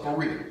of us, for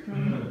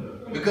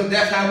real. Because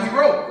that's how we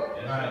roll.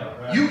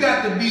 Right. You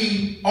got to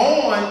be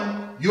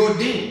on your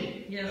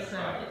deen. Yes,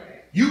 sir.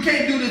 You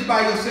can't do this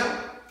by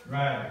yourself.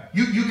 Right.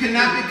 You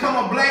cannot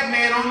become a black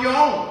man on your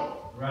own.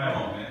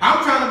 Right.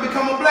 I'm trying to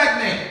become a black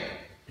man.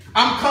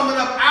 I'm coming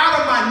up out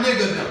of my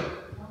niggerdom.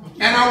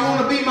 And I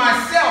want to be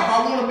myself.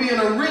 I want to be an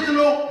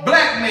original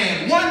black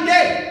man. One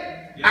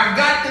day, I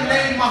got the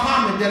name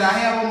Muhammad that I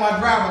have on my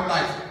driver's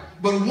license.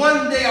 But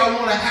one day I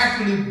want to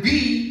actually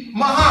be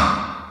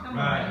Muhammad.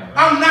 Right.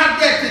 I'm not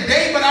that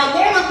today, but I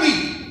want to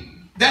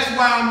be. That's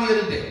why I'm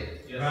here today.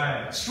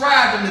 Right.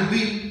 Striving to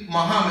be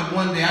Muhammad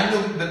one day. I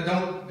know that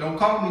don't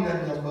call me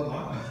nothing else but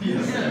Muhammad.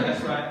 Yes, sir.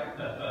 That's right.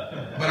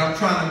 But I'm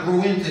trying to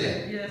grow into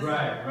that. Yes.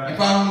 Right. You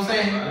follow what I'm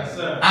saying? Yes,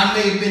 sir. I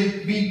may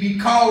have be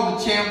called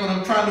the champ, but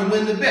I'm trying to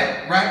win the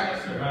belt, right?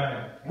 Yes, sir.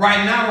 Right.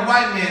 Right now, the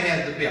white man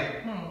has the belt.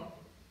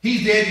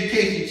 He's the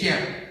education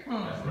champion.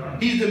 That's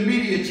right. He's the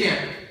media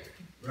champion,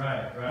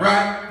 Right.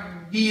 right?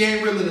 He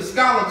ain't really the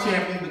scholar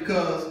champion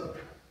because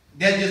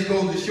that just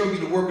goes to show you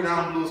the work of the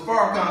Honorable Louis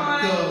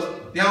Farrakhan, because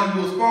the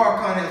Honorable Louis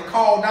Farrakhan has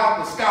called out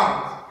the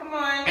scholars. Come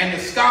on. And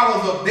the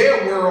scholars of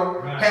their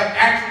world Right. have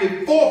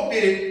actually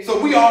forfeited, so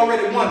we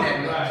already won that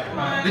match.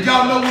 Right. Did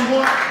y'all know we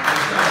won?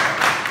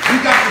 We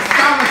got the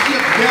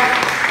scholarship belt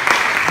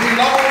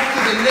belongs to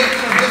the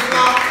Nation of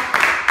Islam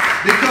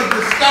because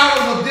the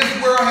scholars of this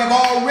world have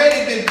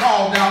already been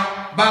called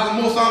out by the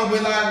Most Honorable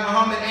Elijah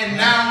Muhammad and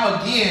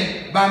now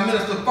again by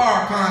Minister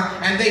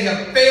Farrakhan, and they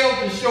have failed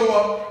to show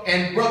up.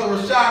 And Brother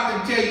Rashad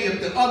can tell you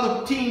if the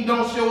other team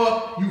don't show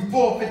up, you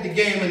forfeit the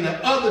game and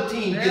the other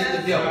team gets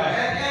the devil.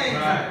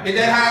 Right. Is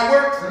that how it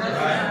works? That's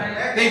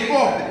Right. right. They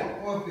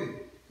forfeited.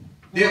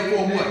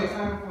 Therefore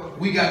what?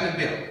 We got the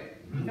belt.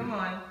 Come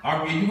on.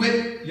 Are you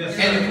with me? Yes,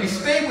 And sir. if we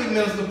stay with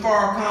Minister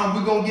Farrakhan,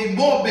 we're going to get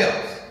more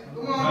belts,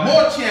 Right.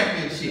 more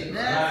championships. That's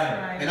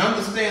Right. right. And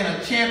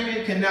understand a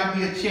champion cannot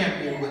be a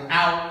champion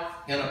without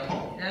and a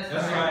punk. That's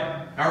That's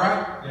right. right. All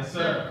right? Yes,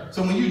 sir.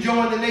 So when you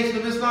join the Nation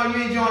of Islam,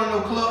 you ain't joining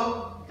no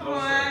club. Come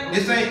on.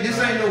 This ain't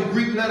no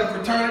Greek letter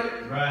fraternity.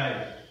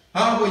 Right.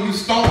 Where you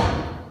stone.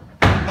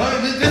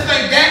 This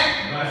ain't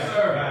that. Right,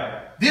 sir.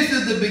 Right. This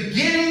is the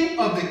beginning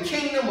of the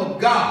kingdom of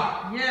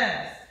God.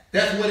 Yes.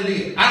 That's what it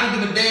is. I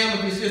don't give a damn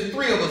if it's just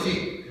 3 of us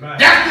here. Right.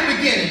 That's the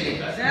beginning then.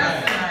 That's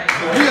right.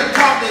 right. We are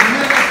taught that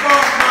Minister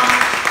Farrakhan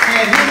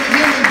and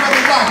him and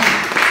Brother Wahid.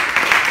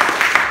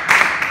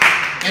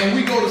 And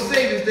we go to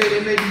Savior's Day,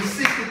 there may be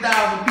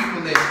 60,000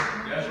 people there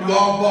who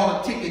all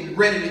bought a ticket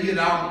ready to hear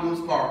the Honorable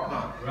Minister Farrakhan.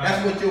 Right.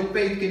 That's what your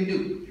faith can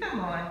do. Come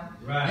on.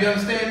 Right. You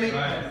understand me?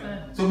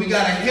 Right. So we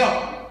got to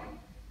help.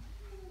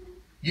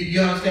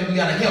 You understand? We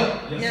got to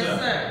help. Yes, Yes, sir.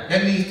 sir.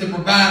 That means to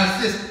provide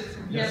assistance.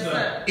 Yes,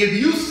 sir. If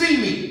you see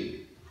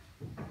me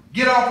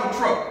get off a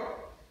truck,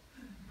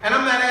 and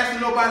I'm not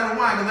asking nobody to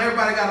whine because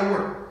everybody got to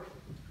work.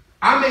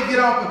 I may get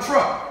off a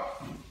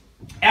truck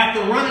after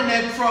running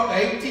that truck,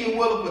 an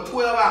 18-wheeler, for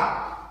 12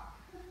 hours.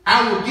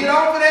 I will get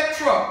off of that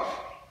truck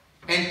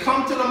and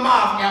come to the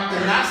mosque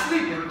after not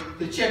sleeping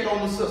to check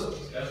on the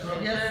sisters. That's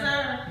right. Yes,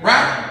 sir.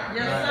 Right?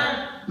 Yes,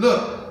 sir.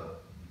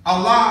 Look,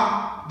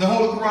 Allah, the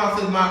Holy Quran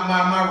says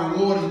my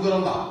reward is with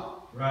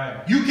Allah.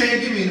 Right. You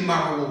can't give me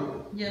my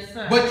reward. Yes,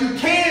 sir. But you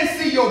can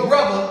see your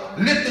brother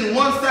lifting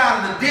one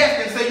side of the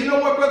desk and say, you know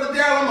what, Brother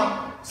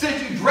Daryl,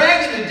 since you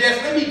dragging the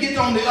desk, let me get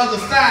on the other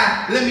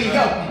side. Let me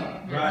help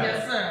you. Right.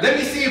 Yes, sir. Let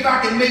me see if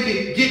I can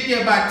maybe get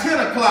there by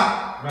 10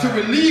 o'clock to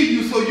relieve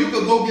you so you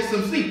could go get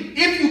some sleep.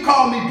 If you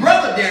call me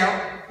Brother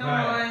Daryl, Come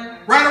on.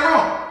 right or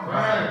wrong?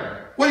 Right.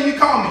 What do you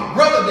call me?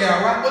 Brother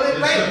Daryl, right? Well,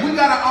 Yes, we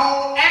got to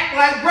all act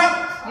like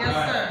brothers.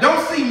 Yes, sir.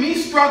 Don't see me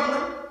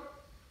struggling,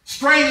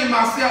 straining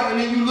myself, and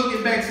then you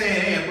looking back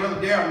saying, hey, Brother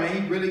Daryl,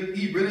 man,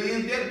 he really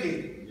is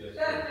dedicated.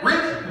 Yes.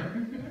 Really?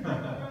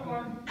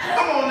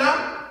 Come on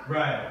now.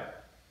 Right.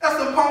 That's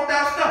some pumped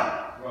out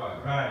stuff.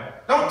 Right.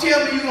 Right. Don't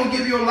tell me you're gonna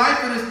give your life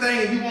for this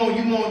thing and you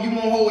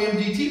won't hold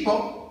MGT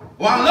post.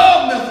 Well, I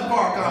love Mr.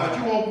 Farrakhan, but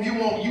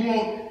you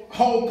won't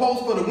hold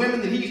post for the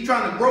women that he's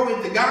trying to grow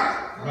into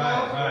God? Right.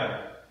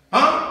 Right.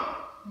 Huh?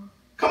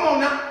 Come on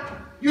now.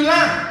 You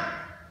lying.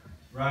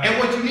 Right. And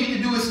what you need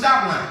to do is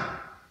stop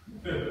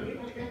lying.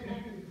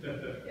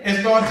 And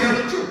start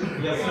telling the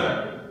truth. Yes,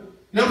 sir.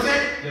 You know what I'm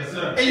saying? Yes,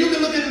 sir. And you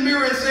can look in the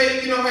mirror and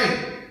say, you know,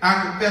 hey,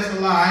 I confess a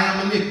lie, I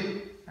am a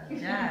nigga.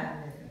 Yeah.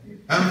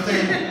 I'm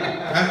saying,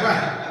 that's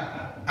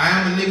right. I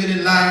am a nigga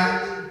that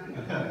lies.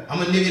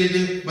 I'm a nigga that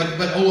did,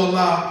 but oh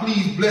Allah,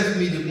 please bless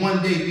me to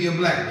one day be a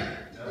black man.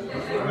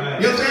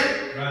 Right. You know what I'm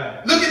saying?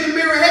 Right. Look in the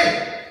mirror,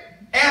 hey,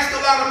 ask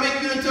Allah to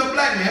make you into a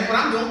black man. That's what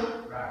I'm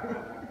doing. Right.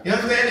 You know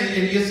what I'm saying?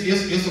 And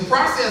it's a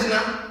process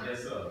now.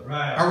 Yes, sir.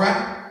 Right. All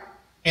right?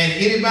 And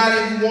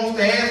anybody who wants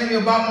to ask me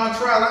about my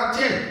trial, I'll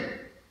tell you.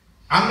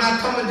 I'm not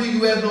coming to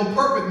you as no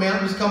perfect man.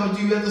 I'm just coming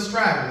to you as a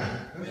striving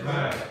man.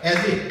 Right.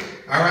 That's it.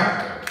 All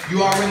right?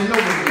 You already know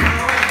what it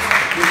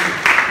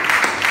is.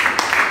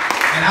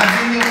 And I've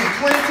been here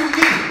for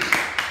 22 years.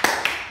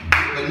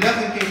 But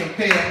nothing can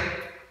compare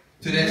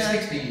to that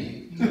 60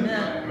 years.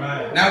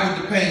 Right. Not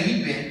with the pain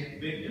he's been.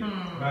 Big. I'm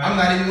Right.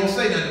 not even going to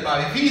say nothing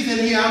about it. If he's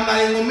in here, I'm not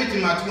even going to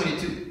mention my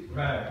 22.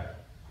 Right.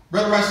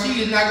 Brother Rashid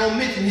is not going to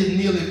mention his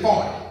nearly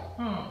 40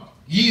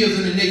 years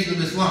in the Nation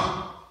of Islam.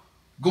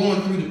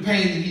 Going through the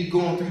pain that he's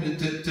going through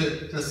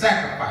to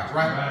sacrifice,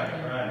 right? Right.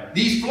 Right.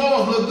 These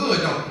floors look good,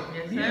 don't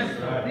they? Yes,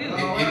 sir.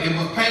 It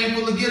was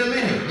painful to get them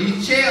in here.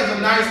 These chairs are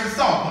nice and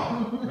soft,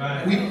 huh?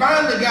 Right. We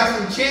finally got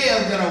some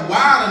chairs that are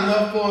wide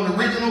enough for an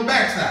original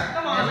backside.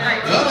 Come on.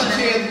 The other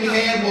chairs we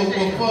had were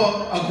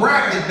for a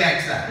graphic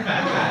backside.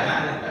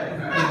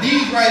 But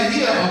these right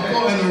here are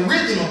for an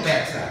original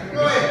backside.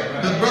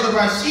 Because Brother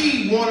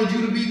Rashid wanted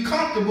you to be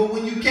comfortable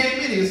when you came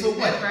in here. So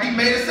what? He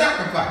made a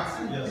sacrifice.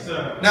 Yes,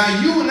 sir. Now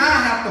you and I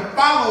have to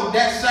follow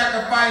that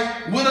sacrifice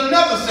with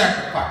another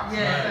sacrifice.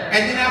 Yes, sir.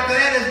 And then after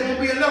that, there's going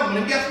to be another one.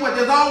 And guess what?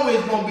 There's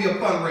always going to be a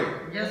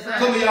fundraiser. Yes, sir.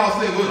 Some of y'all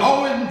say, well,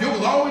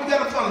 you always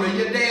got a fundraiser.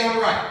 You're damn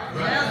right.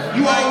 Yes,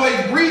 You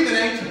always breathing,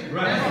 ain't you?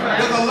 Right.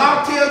 Does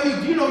Allah tell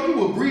you, you know you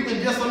were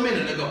breathing just a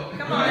minute ago.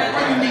 Come on.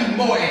 Why you need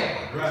more air?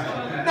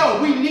 Right.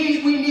 No, we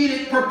need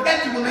it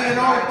perpetually in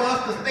order for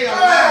us to stay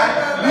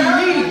alive. We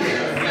need it.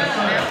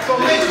 So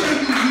make sure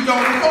you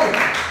don't record.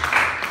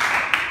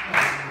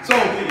 So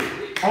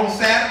on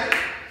Saturday,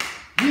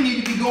 we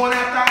need to be going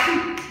after our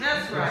people.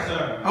 That's Yes, right.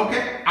 sir.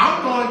 Okay?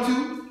 I'm going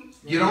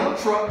to get on the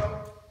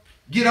truck,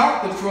 get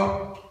off the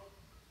truck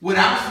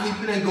without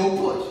sleeping and go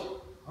push.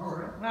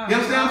 Wow. You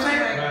understand what I'm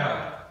saying?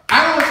 Right. I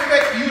don't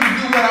expect you to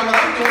do what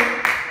I'm doing.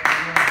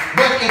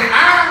 But if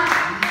I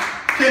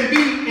can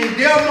be in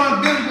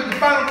Delmont Village with the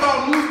Final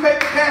Call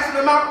newspaper, passing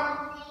them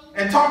out,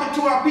 and talking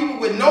to our people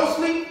with no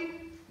sleep,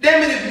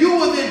 damn it, if you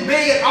was in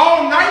bed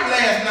all night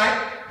last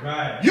night,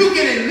 Right. you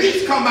can at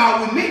least come out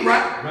with me,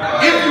 right?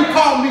 Right. If you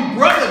call me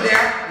brother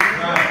there.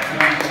 Right.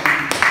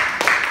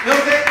 You know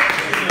what I'm saying?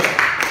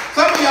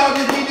 Some of y'all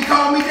just need to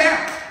call me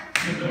down.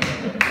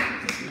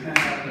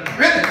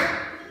 Really?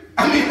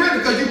 I mean, really,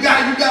 because you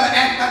gotta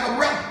act like a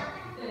brother.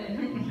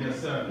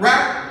 Yes, sir.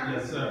 Right?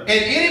 Yes, sir. And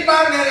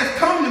anybody that has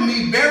come to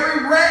me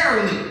very rarely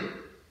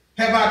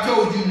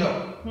told you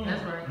no.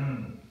 That's right.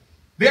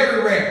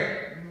 Very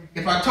rare.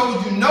 If I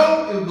told you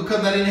no, it was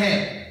because I didn't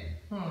have it.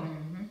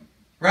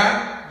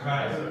 Right?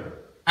 Right, sir.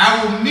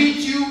 I will meet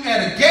you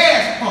at a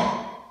gas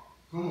pump.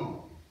 Come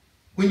on.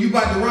 When you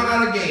about to run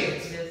out of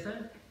gas. Yes,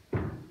 sir.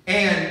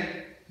 And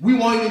we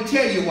won't even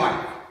tell your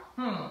wife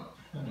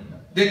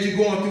that you're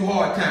going through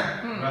hard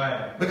times.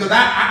 Right. Because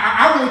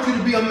I want you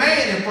to be a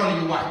man in front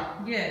of your wife.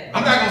 Yeah.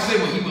 I'm not going to say,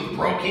 well, he was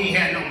broke, he ain't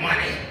had no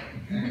money.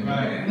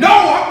 Right. No,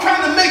 I'm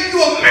trying to make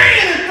you a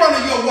man in front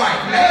of your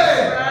wife,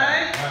 man.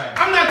 Right.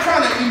 I'm not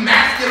trying to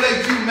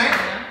emasculate you, man.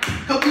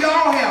 Because we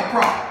all have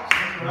problems.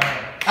 Right.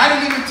 I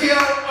didn't even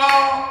tell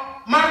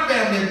my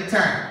family at the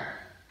time.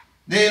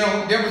 They,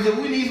 Deborah said,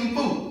 we need some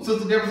food.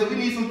 Sister Deborah said, we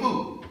need some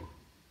food.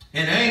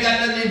 And they ain't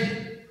got nothing in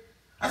here.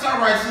 That's all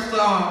right, sister.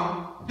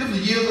 This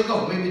was years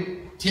ago,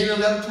 maybe 10,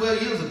 11,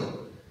 12 years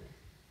ago.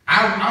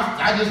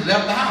 I just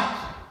left the house.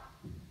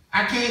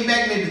 I came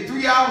back maybe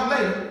 3 hours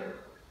later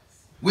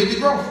with the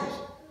groceries.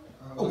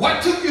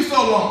 What took you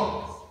so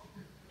long?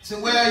 I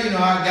said, well, you know,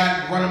 I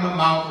got running my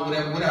mouth or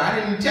whatever. I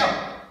didn't even tell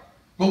her.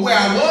 But where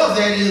I was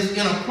at is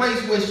in a place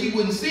where she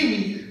wouldn't see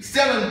me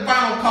selling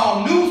final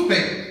call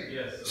newspapers.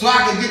 Yes, so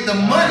I could get the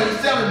money,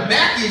 selling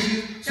back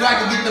issues, so I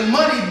could get the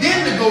money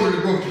then to go to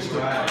the grocery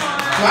store.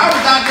 So I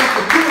was out there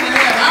for 2.5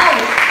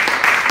 hours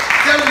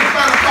selling the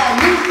final call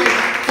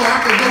newspaper so I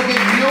could go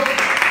get milk,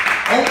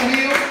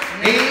 oatmeal,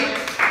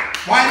 eggs,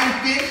 whiting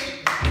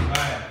fish.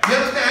 Right. You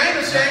understand? I ain't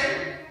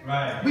ashamed.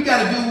 Right. We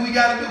gotta do what we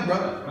gotta do,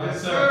 brother.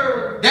 Yes,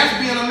 sir. That's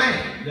being a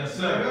man. Yes,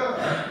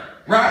 sir.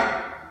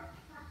 Right?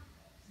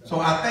 So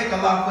I thank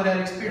Allah for that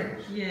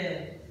experience.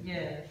 Yes.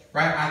 Yes.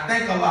 Right? I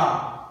thank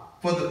Allah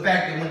for the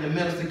fact that when the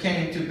minister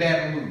came to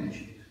Baton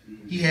Rouge,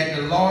 he had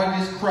the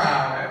largest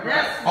crowd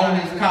on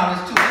his college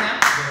tour.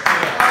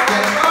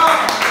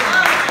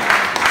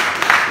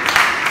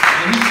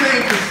 And he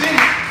came to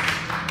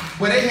cities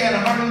where they had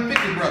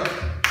 150 brothers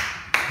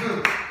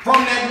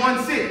from that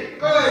one city.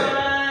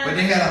 But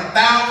they had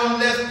 1,000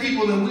 less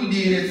people than we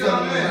did at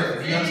Southern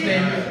University. You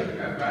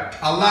understand?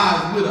 Allah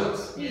is with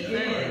us.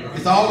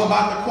 It's all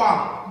about the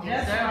quality.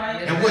 That's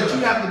right. And what you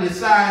have to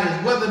decide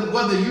is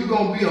whether you're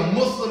going to be a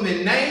Muslim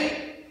in name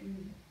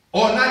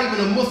or not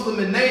even a Muslim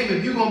in name,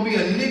 if you're going to be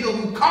a nigga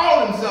who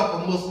called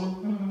himself a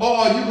Muslim, or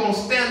are you going to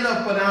stand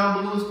up for the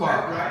Honorable Louis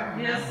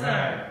Farrakhan? Yes,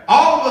 sir.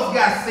 All of us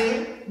got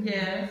sin.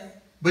 Yes.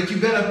 But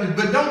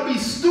don't be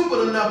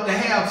stupid enough to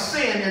have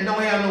sin and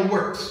don't have no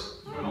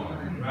works.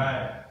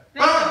 Right.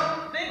 Think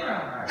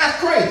wrong. That's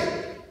crazy.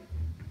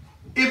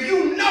 If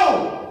you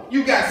know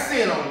you got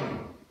sin on you,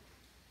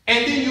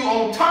 and then you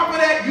on top of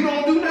that, you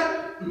don't do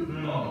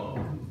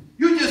nothing.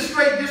 You just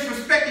straight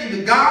disrespecting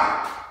the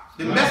God,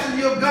 the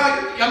messenger of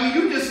God. I mean,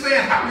 you just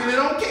saying, I really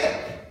don't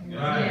care.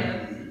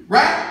 Right.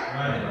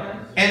 Right?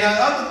 And the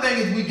other thing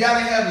is we got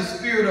to have the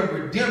spirit of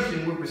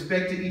redemption with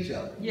respect to each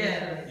other.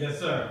 Yes. Yes,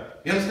 sir.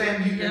 You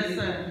understand? Yes,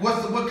 sir.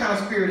 What kind of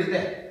spirit is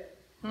that?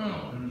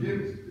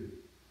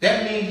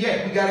 That means,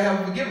 we got to have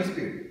a forgiving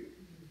spirit.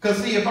 Because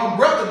see, if I'm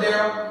Brother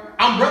Daryl,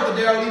 I'm Brother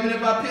Daryl even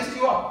if I pissed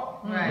you off.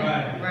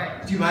 Right.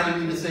 But you might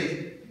even need to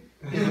say,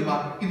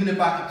 even if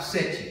I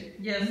upset you.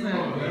 Yes,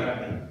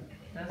 sir.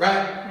 Right.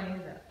 Right?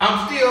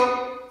 I'm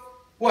still,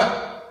 what?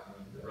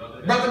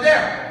 Brother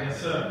Daryl.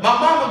 Yes, sir. My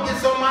mama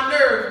gets on my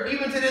nerves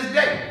even to this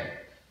day.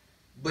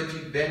 But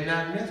you better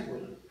not mess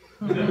with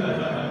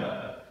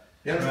her.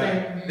 You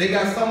understand? Right. They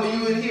got some of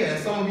you in here, and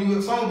some of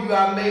you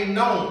I made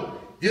known.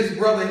 This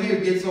brother here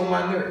gets on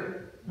my nerves.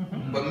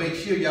 But make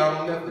sure y'all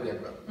don't mess with that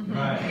brother.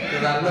 Right.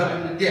 Because I love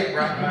him to death,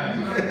 right?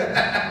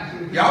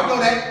 Y'all know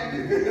that.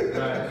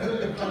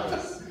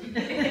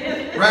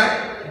 Right?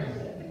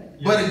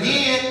 But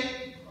again,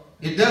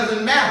 it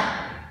doesn't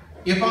matter.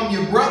 If I'm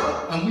your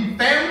brother and we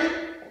family,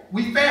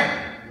 we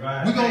family.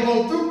 Right. We're going to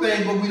go through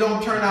things, but we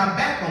don't turn our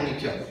back on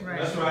each other.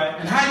 That's right.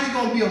 And how you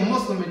going to be a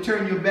Muslim and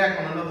turn your back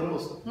on another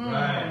Muslim?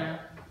 Right.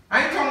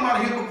 I ain't talking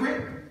about a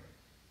hypocrite.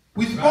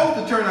 We're supposed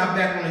to turn our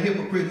back on a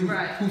hypocrite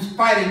who's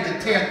fighting to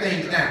tear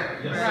things down.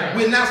 Yes,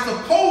 We're not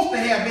supposed to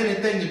have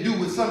anything to do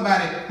with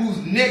somebody who's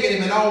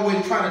negative and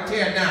always trying to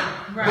tear down.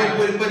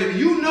 But if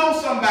you know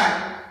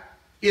somebody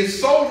is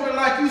soldiering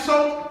like you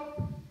soldier,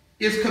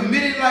 is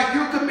committed like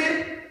you're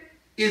committed,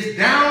 is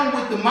down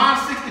with the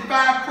Mosque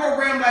 65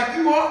 program like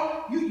you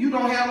are, you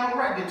don't have no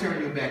right to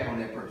turn your back on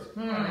that person.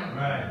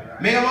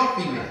 Right. Male or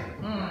female.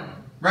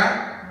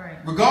 Right?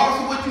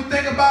 Regardless of what you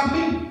think about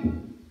me,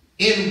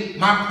 in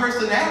my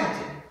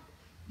personality,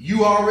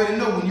 you already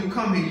know when you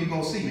come here, you're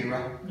going to see me,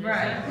 right?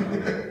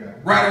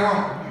 Right or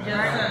wrong?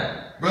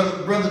 Yes,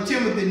 sir. Brother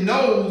Timothy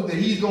knows that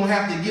he's going to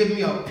have to give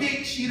me a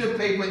pink sheet of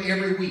paper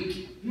every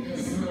week.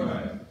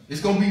 Right.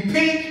 It's going to be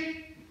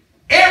pink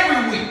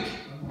every week.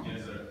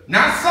 Yes, sir.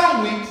 Not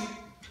some weeks.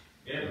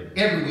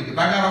 Every week. If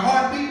I got a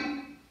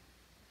heartbeat,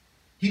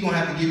 he's going to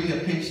have to give me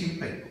a pink sheet of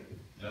paper.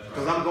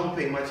 Because I'm going to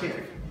pay my check.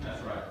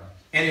 That's right.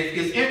 And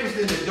it's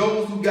interesting that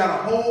those who got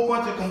a whole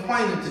bunch of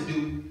complaining to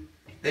do,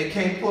 they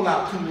can't pull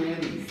out too many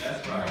of these.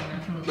 That's right.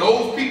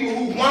 Those people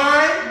who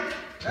whine,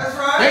 That's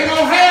right. they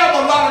don't have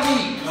a lot of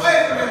needs.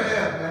 Wait a minute,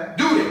 man.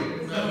 Do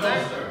they? No,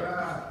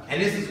 sir.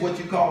 And this is what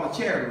you call a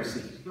charity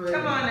receipt.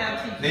 Come on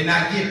now, teacher. They're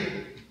not giving.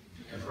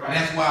 That's And right.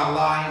 that's why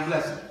Allah ain't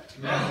blessing.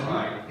 That's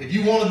right. If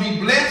you want to be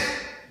blessed,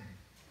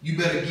 you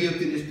better give to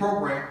this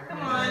program. Come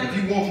on. If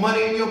you want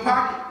money in your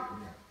pocket,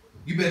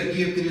 you better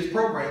give to this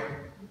program.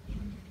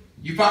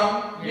 You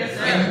follow me? Yes,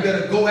 sir. And you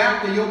better go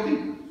after your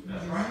people.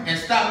 That's right. And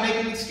stop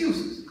making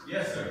excuses.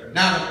 Yes, sir.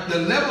 Now, the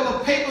level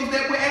of papers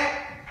that we're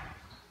at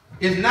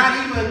is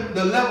not even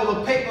the level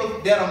of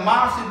papers that a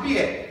mosque should be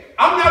at.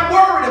 I'm not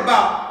worried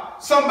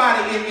about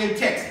somebody in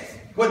Texas,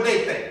 what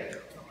they think.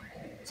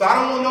 So I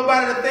don't want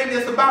nobody to think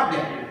this about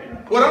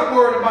that. What I'm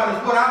worried about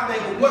is what I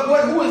think.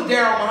 Who is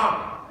Daryl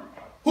Muhammad?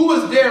 Who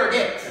is Derek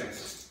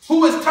X?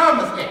 Who is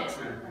Thomas X?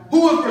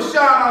 Who is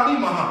Rashad Ali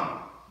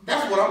Muhammad?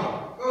 That's what I'm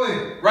on. Go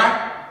ahead.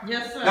 Right?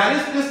 Yes, sir. Now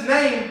this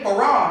name,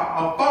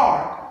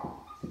 Farad,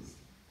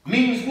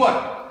 means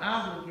what?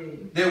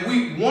 Obligated.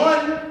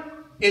 That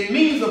it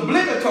means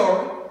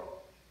obligatory,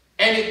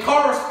 and it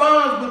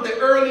corresponds with the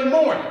early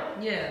morning.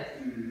 Yes.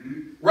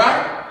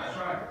 Right? That's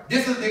right.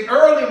 This is the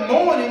early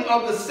morning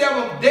of the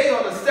 7th day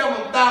or the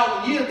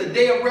 7,000 years, the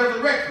day of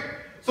resurrection.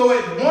 So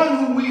it's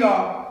one we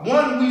are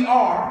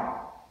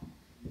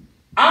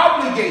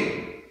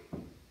obligated.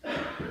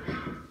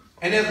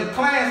 And there's a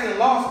class in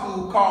law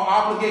school called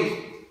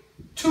obligation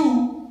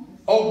to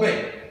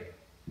obey.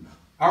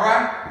 All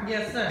right?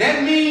 Yes, sir.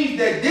 That means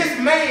that this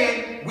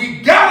man,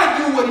 we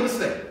gotta do what he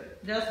said.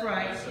 That's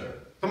right. Yes, sir.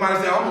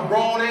 Somebody say, I'm a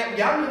grown man.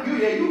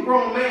 Yeah, you a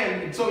grown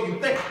man, and so you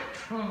think.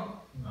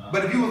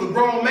 But if you was a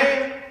grown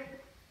man,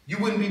 you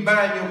wouldn't be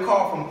buying your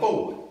car from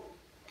Ford.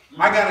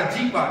 I got a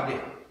Jeep out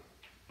there.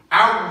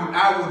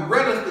 I would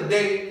relish the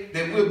day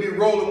that we'll be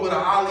rolling with an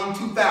Ali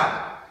 2000.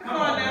 Come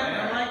on now.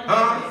 I like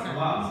that.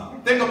 Wow.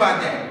 Think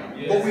about that.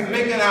 Yes. But we're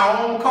making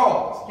our own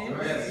cars.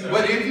 Yes, sir.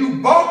 But if you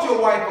bought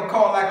your wife a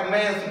car like a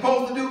man's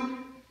supposed to do,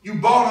 you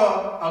bought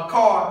her a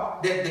car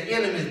that the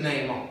enemy's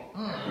name on.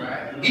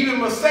 Right. Even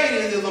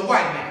Mercedes is a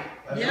white man.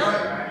 That's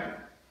Yeah. right.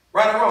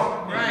 Right or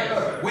wrong?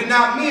 Right. We're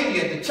not men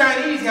yet. The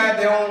Chinese have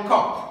their own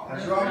cars.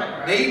 That's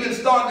right. They even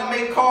starting to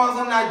make cars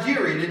in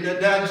Nigeria.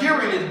 The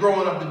Nigerian is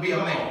growing up to be a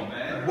man.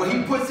 man. Well,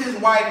 he puts his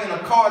wife in a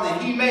car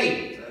that he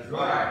made. That's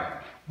right.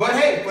 But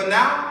hey, for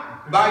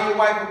now, buy your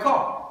wife a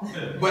car.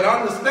 But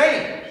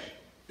understand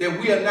that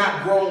we are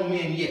not grown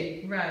men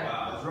yet. Right.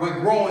 Wow. We're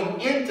growing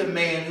into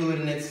manhood,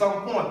 and at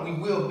some point we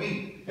will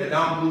be. At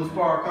Honorable Louis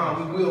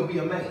Farrakhan, we will be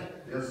a man.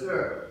 Yes,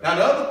 sir. Now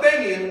the other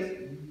thing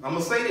is, I'm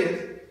gonna say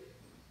this.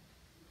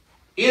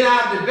 In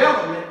our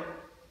development,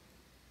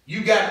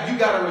 you got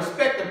to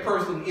respect the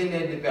person in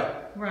their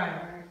development.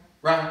 Right.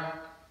 Right?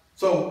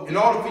 So in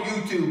order for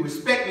you to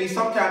respect me,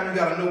 sometimes you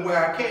got to know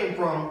where I came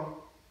from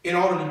in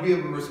order to be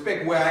able to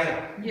respect where I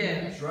am.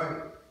 Yeah. That's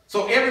right.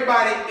 So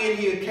everybody in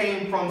here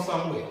came from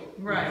somewhere.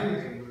 Right.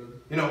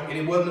 You know, and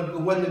it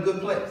wasn't a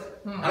good place.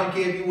 I don't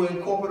care if you were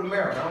in corporate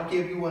America. I don't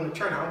care if you were an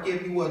attorney. I don't care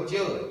if you were a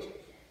judge.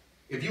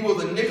 If you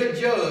was a nigga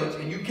judge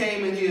and you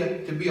came in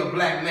here to be a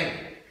black man,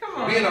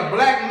 Come on. being a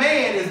black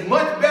man is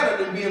much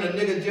better than being a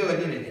nigga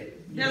judge any day.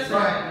 That's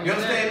right. You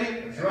understand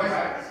me? That's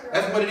right.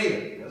 That's what it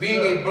is.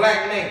 Being a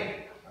black man.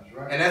 That's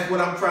right. And that's what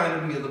I'm trying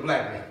to be as a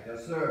black man.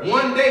 Yes, sir.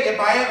 One day, if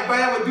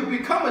I ever do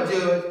become a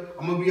judge,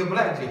 I'm going to be a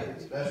black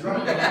judge. That's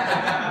right.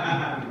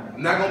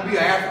 I'm not going to be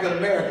an African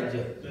American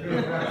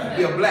judge.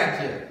 Be a black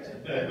judge.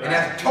 And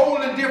that's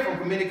totally different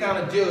from any kind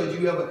of judge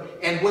you ever.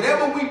 And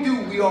whatever we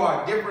do, we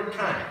are a different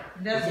kind.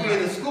 That's If we're in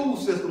right. the school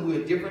system,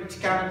 we're a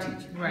different kind of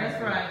teacher.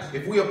 That's right.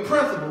 If we're a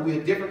principal,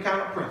 we're a different kind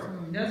of principal.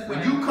 That's When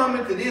right. you come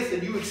into this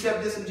and you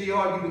accept this into your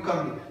heart, you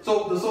become me.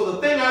 So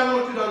the thing I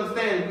want you to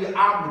understand is we're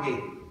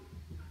obligated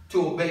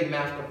to obey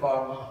Master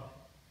Fard Muhammad.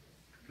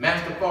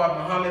 Master Fard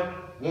Muhammad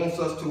wants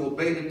us to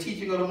obey the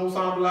teaching of the Most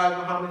Honorable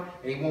Muhammad,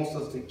 and he wants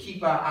us to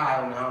keep our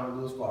eye on the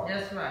Honorable Louis Farrakhan.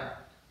 That's right.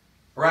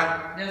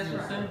 Right? That's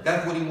right.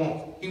 That's what he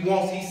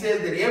wants. He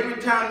says that every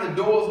time the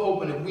doors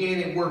open, if we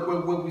ain't at work,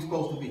 where we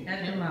supposed to be?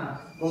 At the mouth.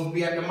 Supposed to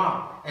be at the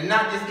mosque. And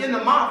not just in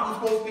the mosque,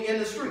 we're supposed to be in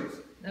the streets.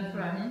 That's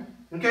right.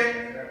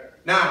 Okay?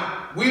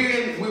 Now, we're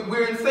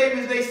in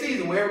Savior's Day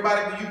season where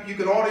everybody, you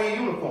can order your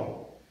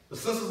uniform. The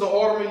sisters are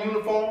ordering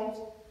uniforms.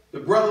 The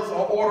brothers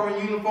are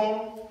ordering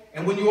uniforms.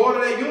 And when you order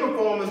that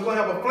uniform, it's going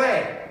to have a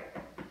flag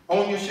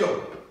on your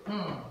shoulder.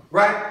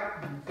 Right?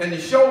 And the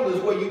shoulder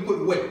is where you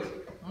put weight.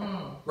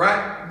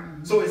 Right?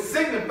 So it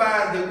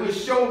signifies that we're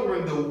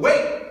shouldering the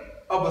weight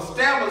of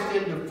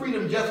establishing the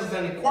freedom, justice,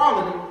 and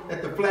equality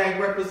that the flag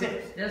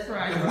represents. That's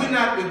right. If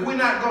we're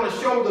not going to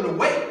shoulder the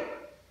weight,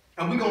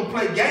 and we're going to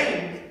play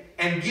games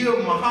and give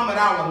Muhammad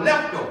our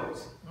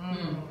leftovers,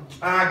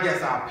 I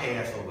guess I'll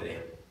pass over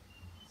there.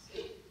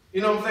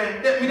 You know what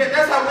I'm saying?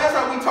 That's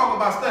how we talk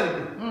about study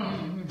group.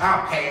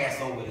 I'll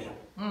pass over there.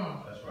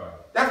 That's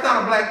right. That's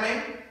not a black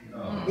man. No.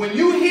 When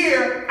you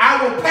hear,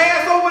 I will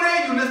pass over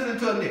there, you listening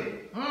to a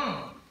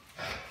nigga.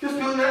 Just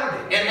putting that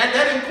out there. And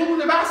that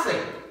includes if I say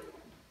it.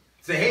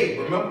 Say, hey,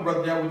 remember,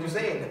 Brother Joe, what you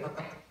said.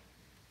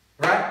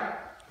 Right?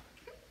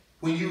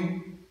 When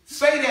you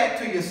say that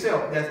to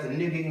yourself, that's the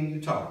nigga in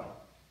you talking.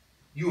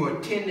 You are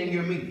attending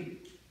your meeting.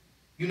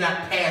 You're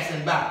not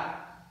passing by.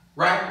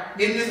 Right?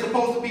 Isn't this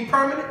supposed to be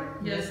permanent?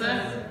 Yes,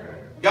 sir.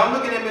 Y'all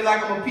looking at me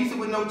like I'm a pizza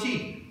with no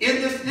cheese.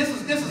 This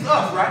is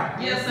us, right?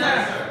 Yes,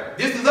 sir.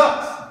 This is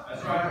us.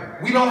 That's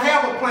right. We don't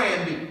have a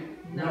plan B.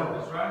 No.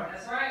 That's right.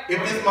 That's right. If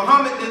this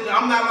Muhammad,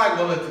 I'm not like,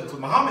 well, if the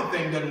Muhammad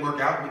thing doesn't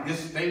work out, but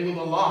this thing with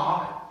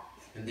Allah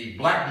and the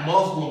black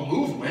Muslim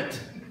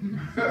movement,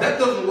 that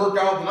doesn't work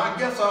out, then I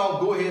guess I'll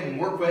go ahead and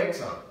work for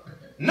Exxon.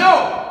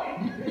 No!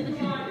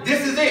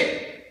 This is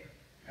it.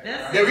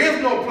 There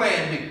is no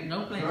plan B.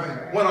 No plan.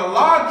 When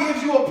Allah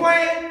gives you a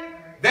plan,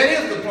 that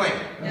is the plan.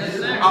 Yes,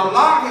 sir.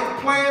 Allah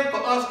has planned for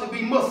us to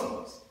be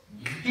Muslims.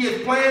 He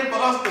has planned for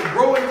us to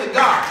grow into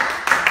God.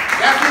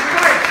 That's his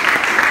plan.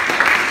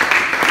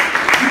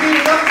 You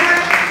need another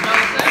plan? No,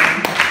 sir.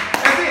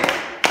 That's it.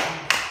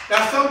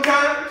 Now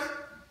sometimes,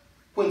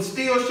 when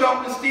steel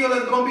sharpens steel,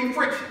 there's going to be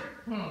friction.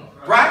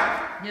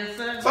 Right? Yes,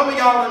 sir. Some of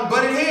y'all done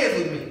butted heads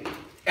with me.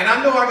 And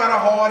I know I got a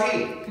hard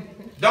head.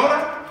 Don't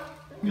I?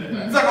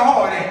 It's like a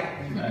hard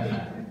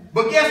head.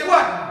 But guess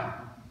what?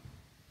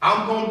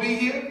 I'm going to be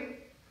here.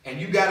 And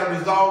you got to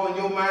resolve in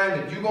your mind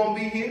that you're going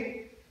to be here.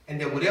 And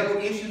that whatever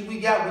issues we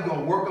got, we're going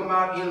to work them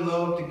out in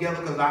love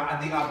together. Because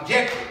the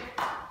objective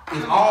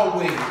is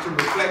always to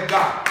reflect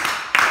God.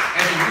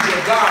 And to do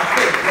what God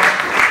says, right?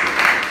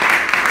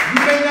 You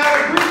may not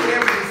agree with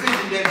every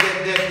decision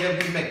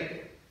that we make.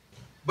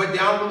 But the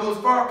Honorable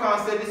Louis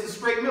Farrakhan said this is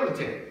straight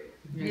military.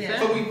 Yes,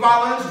 So sir. we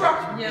follow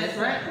instructions. Yes,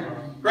 right.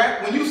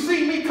 Right? When you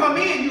see me come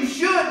in, you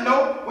should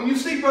know. When you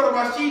see Brother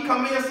Rashid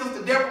come in,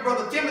 Sister Deborah,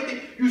 Brother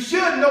Timothy, you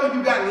should know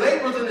you got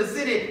laborers in the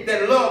city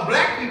that love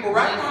black people,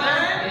 right? Yes,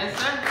 sir. Yes,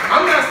 sir.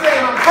 I'm not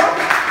saying I'm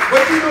perfect,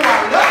 but you know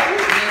I love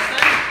you. Yes, sir.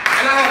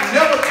 And I have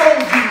never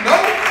told you no.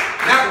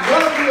 Not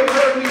one of you have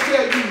heard me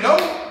tell you no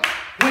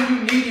when you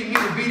needed me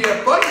to be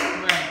there for you.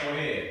 Right. Go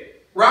ahead.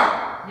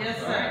 Right? Yes,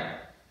 sir.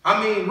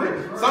 I mean,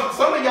 really,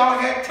 some of y'all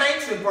had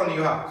tanks in front of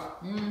your house.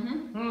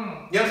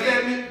 You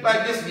understand me?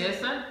 Like this, Yes,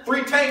 sir.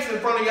 3 tanks in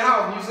front of your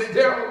house, and you say,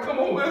 Daryl, come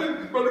on,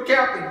 man, Brother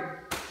Captain.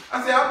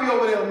 I say, I'll be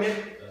over there in a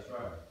minute. That's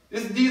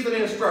right. These are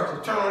the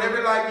instructions. Turn on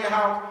every light in your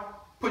house,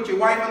 put your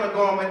wife in a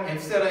garment, and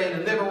set her in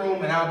the living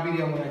room, and I'll be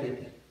there when I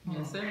get there.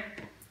 Yes, sir.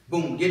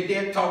 Boom, get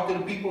there, talk to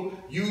the people,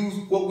 use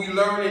what we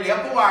learned in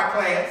FOI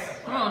class.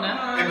 Come on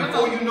now. And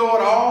before you know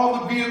it, all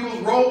the vehicles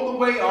rolled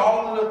away,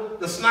 all of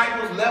the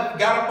snipers left,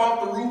 got up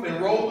off the roof, and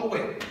rolled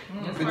away.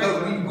 That's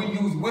Because right. we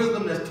use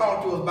wisdom that's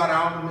taught to us by the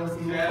Honorable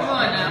Minister Louis Come Farrakhan.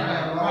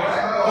 on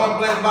now. God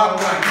bless Bottom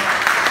Line.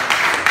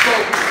 So,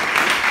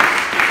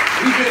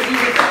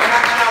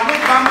 and I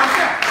went by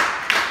myself.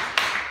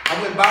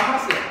 I went by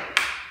myself.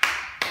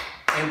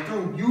 And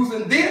through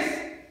using this,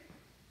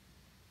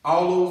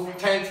 all those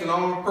tanks and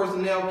all the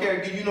personnel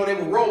carriers, you know they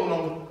were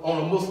rolling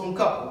on a Muslim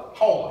couple,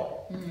 hard.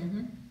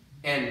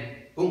 And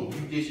boom,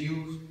 you just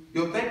use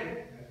your thinking.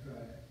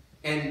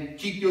 And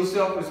keep your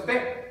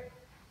self-respect.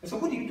 And so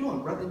what are you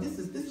doing, brother? This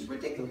is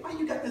ridiculous. Why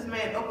you got this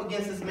man up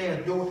against this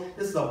man's door?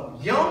 This is a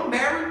young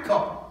married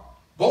couple,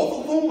 both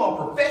of whom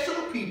are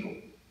professional people,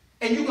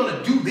 and you're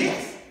gonna do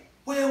this?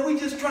 Well, we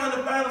just trying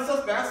to find a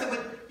suspect. I said,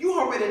 but you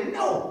already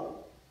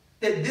know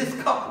that this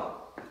couple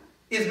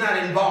is not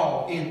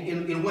involved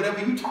in whatever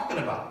you're talking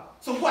about.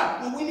 So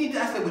what? Well, we need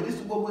to. I said, well, this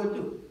is what we'll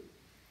do.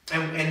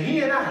 And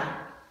he and I,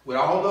 with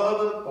all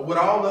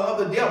the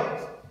other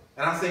devils,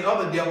 and I say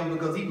other devils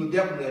because he was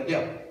definitely a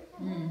devil.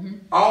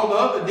 All the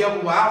other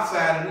devils were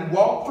outside, and we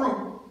walked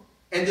through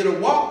and did a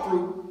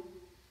walkthrough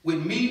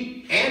with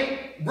me and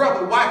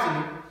brother watching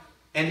him,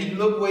 and he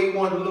looked where he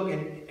wanted to look,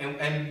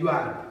 and you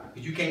out of it,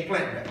 because you can't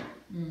plant that.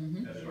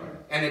 That's right.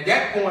 And at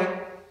that point,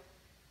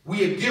 we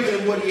had given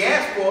him what he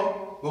asked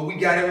for, but we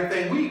got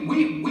everything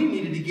we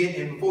needed to get,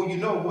 and before you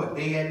know what,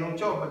 they had no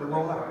choice but to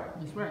roll out.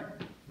 That's right.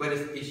 But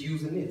it's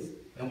using this,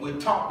 and we're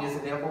taught this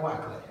in FOI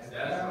class.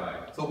 That's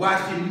right. So why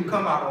shouldn't you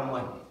come out on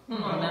Monday?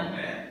 Come on now.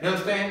 Man. You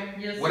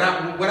understand? Yes, sir.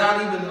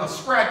 Without even a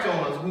scratch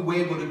on us, we were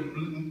able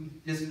to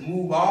just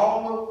move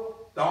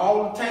all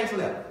the tanks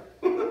left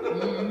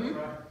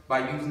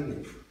by using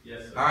this.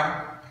 Yes, sir. All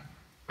right?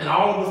 And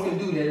all of us can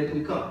do that if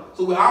we come.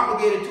 So we're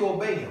obligated to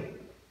obey him.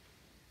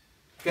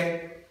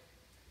 Okay?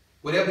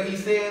 Whatever he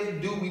says,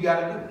 do, we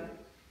got to do it.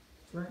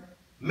 That's right.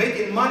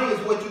 Making money is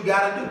what you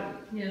got to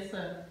do. Yes,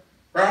 sir.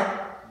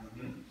 Right?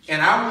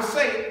 And I will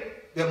say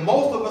that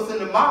most of us in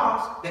the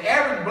mosque, the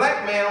average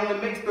black man only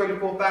makes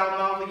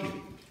 $34,000 a year.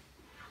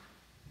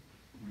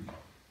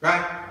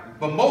 Right?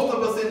 But most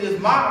of us in this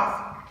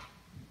mosque,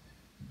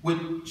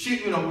 with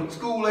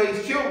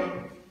school-aged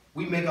children,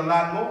 we make a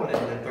lot more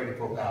than that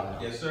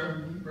 $34,000. Yes,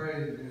 sir.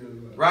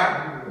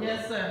 Right?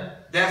 Yes, sir.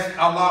 That's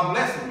Allah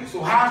blessing you.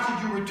 So how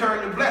should you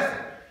return the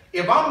blessing?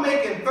 If I'm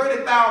making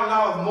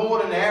 $30,000 more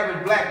than the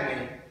average black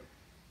man,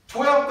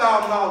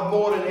 $12,000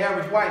 more than the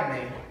average white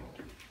man,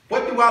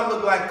 what do I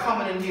look like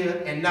coming in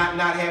here and not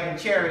having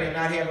charity and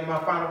not having my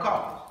final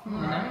cause?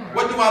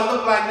 What do I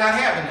look like not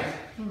having that?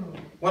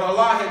 When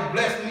Allah has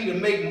blessed me to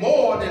make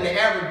more than the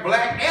average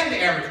black and the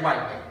average white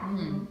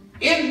man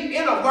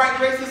in a white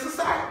racist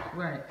society.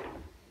 Right.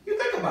 You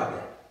think about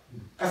that.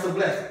 That's a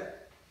blessing.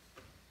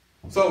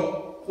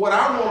 So what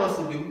I want us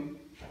to do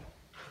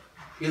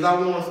is I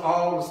want us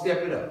all to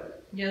step it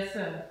up. Yes,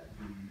 sir.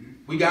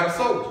 We got a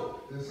soldier.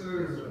 Yes,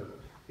 sir.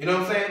 You know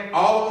what I'm saying?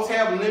 All of us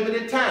have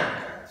limited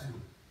time,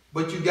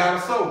 but you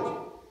got a soldier.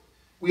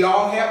 We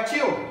all have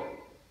children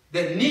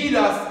that need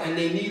us and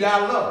they need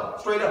our love,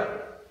 straight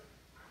up.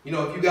 You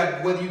know, if you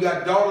got, whether you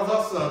got daughters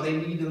or sons, they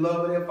need the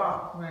love of their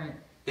father. Right.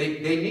 They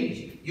need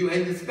you. You're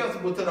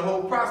indispensable to the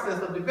whole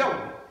process of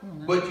development.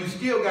 But you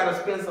still got to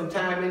spend some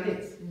time in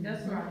this.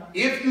 That's right.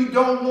 If you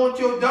don't want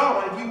your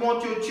daughter, if you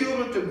want your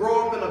children to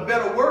grow up in a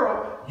better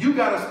world, you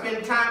got to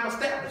spend time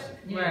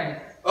establishing.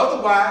 Right.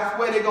 Otherwise,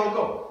 where they going to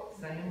go?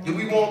 Do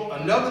we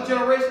want another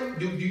generation?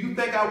 Do you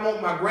think I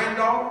want my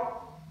granddaughter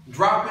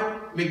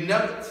dropping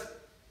McNuggets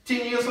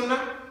 10 years from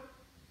now?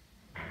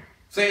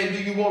 Saying,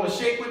 do you want to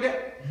shake with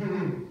that?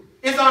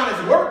 It's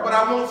honest work, but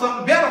I want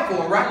something better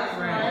for it, right?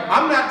 Right.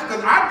 I'm not,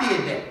 because I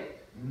did that.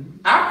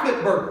 I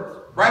flipped burgers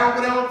right over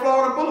there on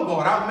Florida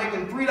Boulevard. I was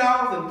making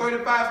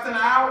 $3.35 an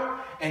hour,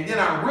 and then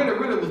I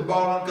really was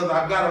balling because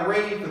I got a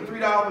raise for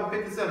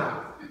 $3.50 an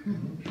hour.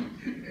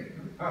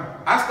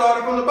 I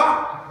started from the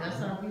bottom. That's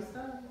how we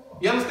started.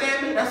 You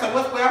understand me? That's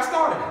where I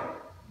started at.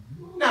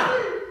 Now,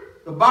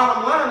 the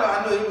bottom line, though,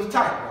 I know it was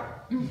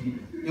tight, bro.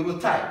 It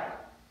was tight.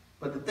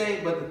 But the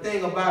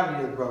thing about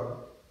it is, brother,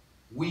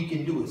 we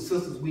can do it.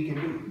 Sisters, we can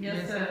do it.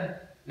 Yes, sir.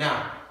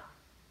 Now,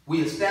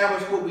 we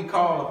established what we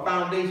call a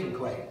foundation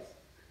class.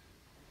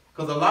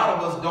 Because a lot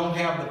of us don't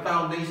have the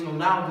foundational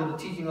knowledge of the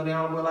teaching of the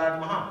Honorable Elijah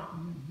Muhammad.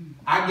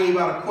 I gave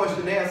out a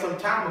questionnaire some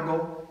time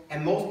ago,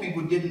 and most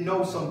people didn't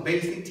know some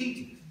basic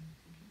teachings.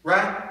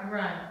 Right?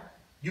 Right.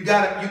 You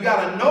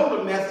gotta know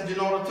the message in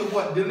order to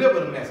what? Deliver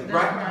the message,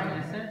 That's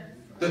right?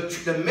 Yes,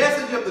 sir. The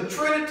message of the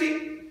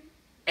Trinity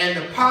and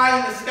the pie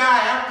in the sky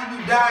after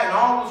you die and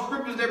all the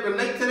scriptures that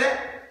relate to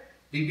that,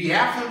 to be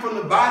absent from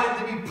the body,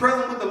 to be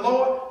present with the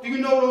Lord. Do you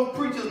know those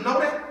preachers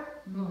know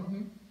that?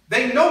 Mm-hmm.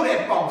 They know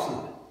that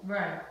falsehood.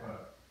 Right.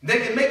 They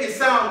can make it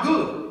sound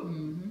good.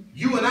 Mm-hmm.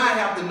 You and I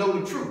have to know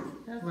the truth.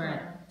 That's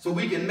right. So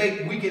we can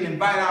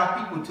invite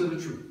our people to the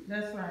truth.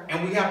 That's right.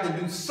 And we have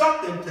to do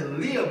something to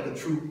live the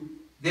truth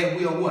that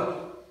we are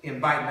what?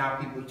 Inviting our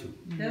people to.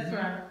 That's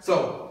right.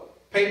 So,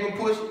 paper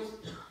pushes.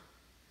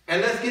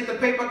 And let's get the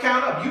paper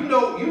count up. You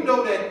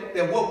know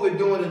that what we're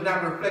doing is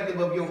not reflective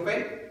of your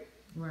faith.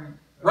 Right.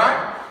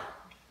 Right?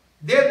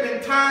 There have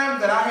been times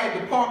that I had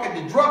to park at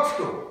the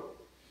drugstore.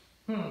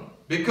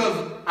 Because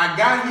I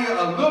got here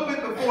a little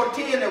bit before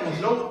 10, there was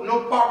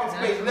no parking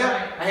space That's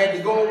left. right. I had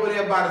to go over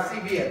there by the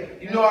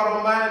CVS. You know I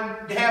don't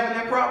mind having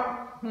that problem.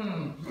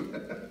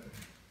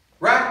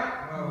 Right?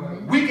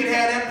 We can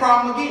have that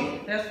problem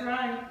again. That's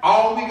right.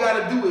 All we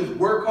got to do is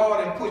work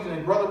hard and push it.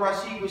 And Brother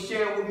Rashid was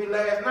sharing with me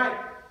last night.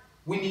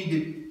 We need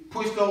to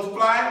push those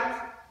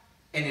flyers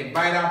and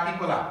invite our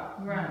people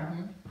out. Right.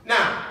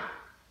 Now,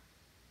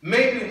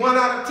 maybe 1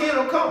 out of 10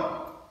 will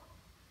come.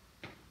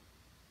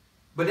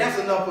 But that's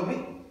enough for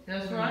me.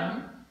 That's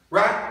right.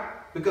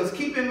 Right? Because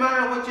keep in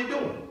mind what you're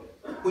doing.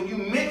 When you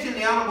mention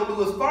the Honorable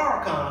Louis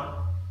Farrakhan,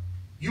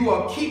 you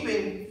are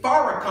keeping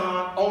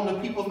Farrakhan on the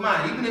people's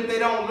mind, even if they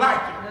don't like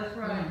it. That's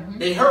right.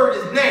 They heard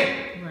his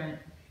name. Right.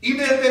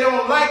 Even if they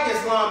don't like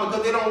Islam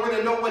because they don't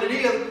really know what it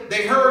is,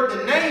 they heard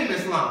the name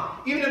Islam.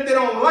 Even if they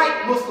don't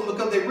like Muslim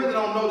because they really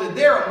don't know that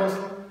they're a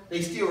Muslim,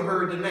 they still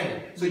heard the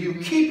name. So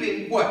you're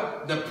keeping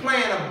what? The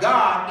plan of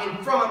God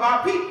in front of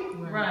our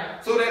people.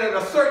 Right. So that at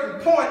a certain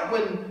point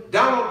when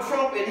Donald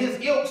Trump and his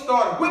ilk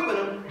start whipping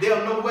them,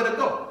 they'll know where to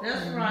go.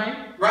 That's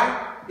right.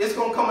 Right? It's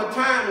going to come a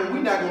time when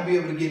we're not going to be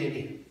able to get in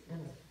here.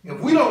 If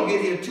we don't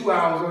get here 2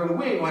 hours early,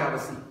 we ain't going to have a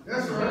seat.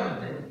 That's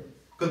right.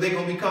 Because they're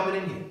going to be coming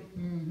in here.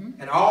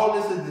 And all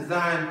this is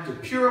designed to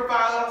purify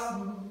us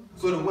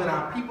so that when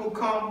our people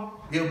come,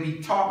 they'll be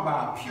taught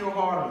by a pure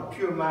heart and a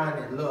pure mind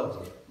that loves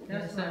them.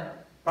 That's right.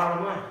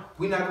 Bottom line,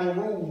 we're not going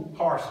to rule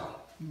harshly.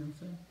 Yes,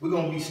 sir. We're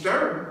going to be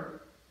stern,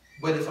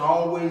 but it's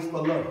always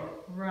for love.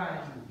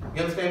 Right.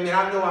 You understand me?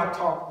 I know I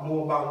talk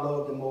more about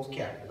love than most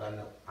captains. I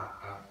know. I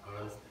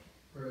understand.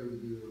 Praise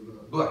be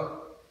to God.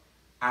 But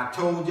I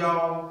told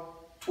y'all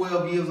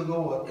 12 years ago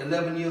or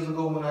 11 years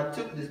ago when I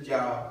took this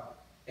job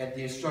at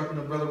the instruction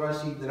of Brother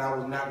Rashid that I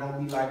was not going to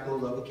be like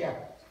those other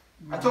captains.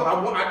 I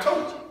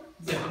told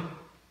you. Yeah,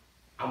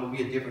 I'm going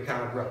to be a different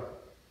kind of brother.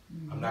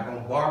 I'm not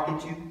going to bark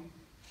at you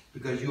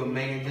because you're a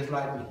man just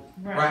like me.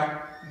 Right?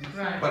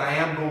 Right. But I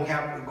am going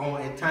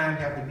to at times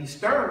have to be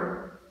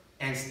stern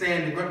and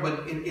stand the ground.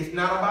 But it's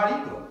not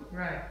about ego.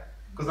 Right.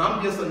 Because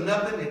I'm just a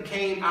nothing that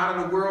came out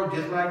of the world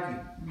just like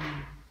you.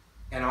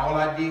 And all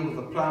I did was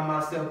apply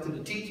myself to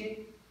the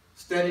teaching,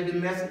 studied the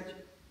message,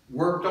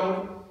 worked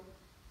on it,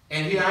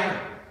 and here I am,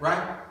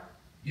 right?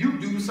 You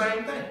do the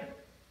same thing.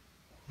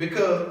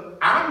 Because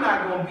I'm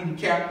not going to be the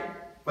captain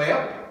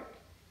forever.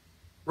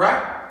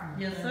 Right?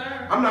 Yes,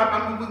 sir. we're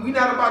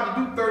not about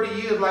to do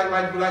 30 years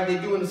like they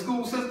do in the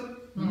school system.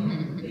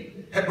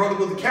 That brother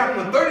was a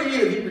captain for 30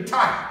 years, he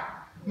retired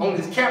on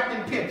his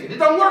captain pension. It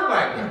don't work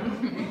like that.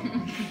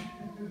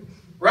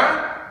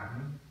 Right?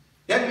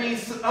 That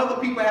means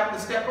other people have to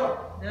step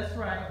up. That's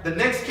right. The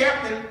next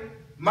captain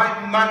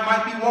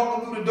might be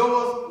walking through the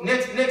doors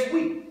next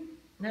week.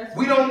 That's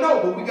We don't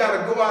know, but we got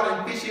to go out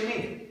and fish him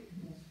in.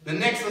 The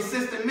next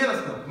assistant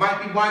minister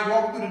might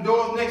walk through the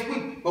doors next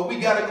week, but we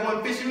got to go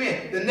and fish him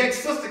in. The next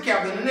sister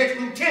captain, the next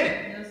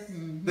lieutenant, Yes.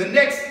 the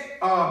next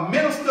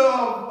minister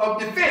of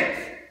defense.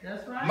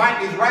 That's right.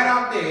 Mike is right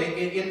out there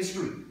in the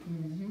street,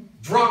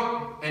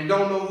 drunk and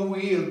don't know who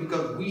he is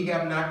because we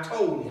have not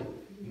told him.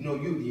 You know,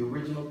 you're the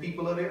original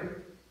people of the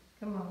earth.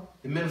 Come on.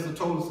 The minister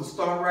told us to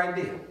start right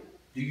there.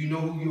 Do you know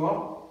who you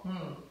are?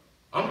 Hmm.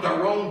 I'm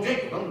Daryl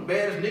C. I'm the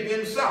baddest nigga in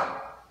the South.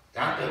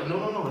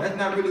 No, that's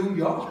not really who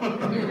you are.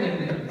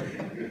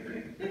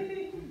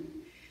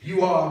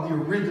 You are the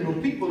original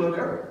people of the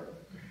earth.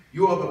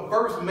 You are the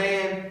first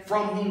man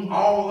from whom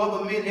all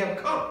other men have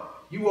come.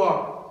 You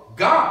are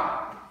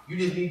God. You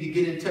just need to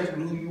get in touch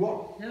with who you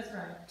are. That's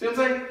right. See what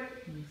I'm saying?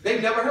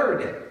 They've never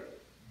heard that.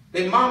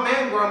 Their mama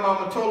and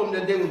grandmama told them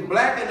that they was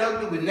black and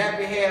ugly with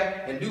nappy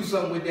hair and do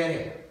something with that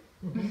hair.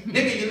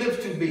 Nigga, your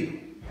lips too big.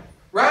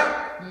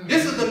 Right?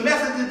 This is the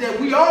messages that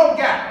we all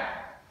got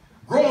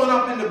growing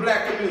up in the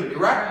black community,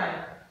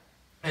 right?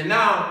 And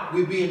now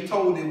we're being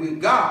told that we're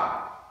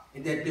God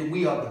and that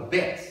we are the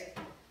best.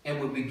 And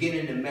we're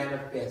beginning to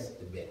manifest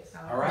the best.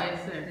 All right?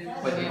 Yes,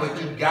 sir.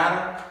 But you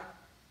gotta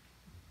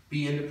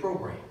be in the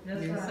program.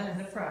 That's Yes, right. sir. In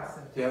the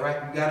process. See, all right?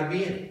 You gotta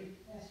be in it.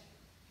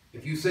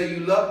 If you say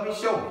you love me,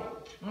 show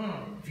me.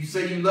 If you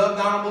say you love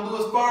the Honorable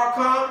Louis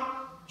Farrakhan,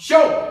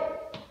 show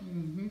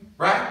me.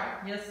 Right?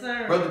 Yes,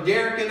 sir. Brother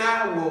Derek and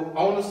I were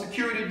on the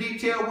security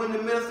detail when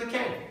the minister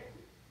came.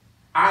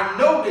 I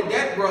know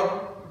that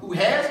brother who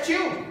has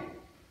children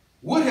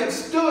would have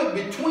stood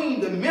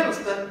between the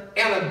minister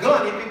and a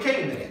gun if it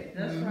came to that.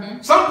 That's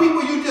right. Some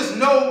people you just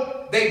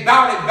know they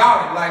bout it,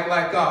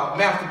 like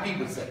Master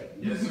People say.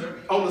 Yes, sir.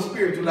 On the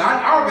spiritual level.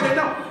 I already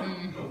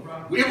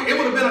know. It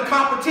would have been a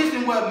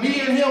competition where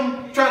me and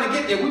him trying to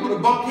get there, we would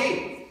have bumped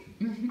heads.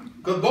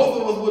 Because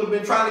both of us would have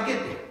been trying to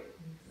get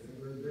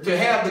there. To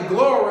have the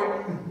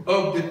glory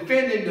of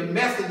defending the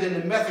message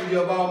and the messenger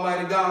of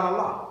Almighty God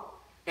Allah.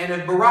 And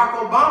if Barack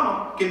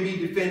Obama can be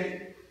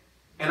defended,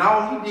 and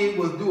all he did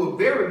was do a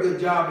very good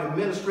job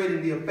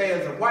administrating the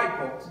affairs of white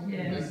folks,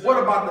 Yes.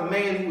 what about the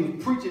man who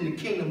was preaching the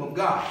kingdom of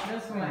God?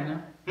 That's right.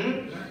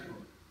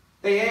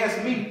 They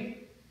asked me,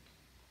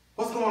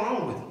 what's going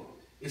on with you?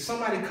 Is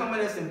somebody coming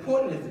that's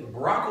important? Is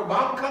Barack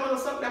Obama coming or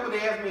something? That's what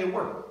they asked me at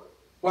work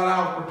while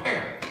I was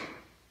preparing.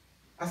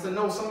 I said,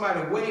 no,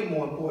 somebody way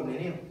more important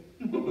than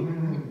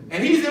him.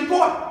 And he's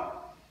important.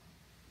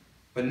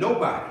 But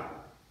nobody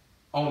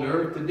on the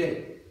earth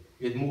today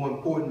is more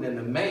important than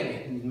the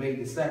man who's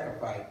made the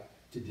sacrifice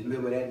to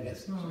deliver that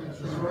message. That's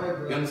right,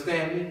 bro. You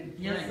understand me?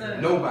 Yes, sir.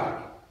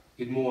 Nobody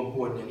is more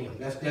important than him.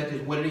 That's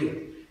just what it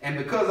is. And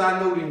because I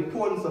know the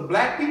importance of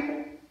black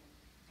people,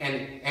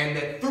 and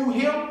that through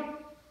him,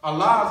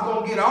 Allah is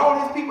going to get all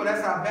his people,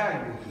 that's how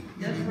valuable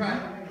he is. That's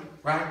right.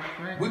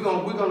 Right? We're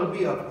gonna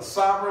be a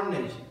sovereign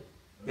nation.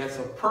 That's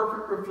a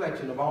perfect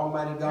reflection of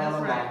Almighty God. That's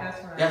Allah. right,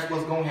 that's right. That's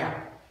what's going to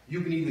happen.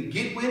 You can either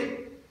get with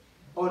it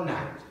or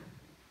not.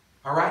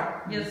 All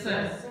right? Yes,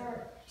 sir.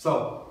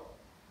 So,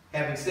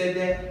 having said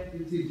that,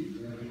 You teach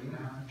it,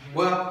 man.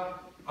 well,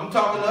 I'm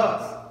talking to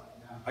us.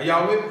 Are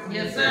y'all with me?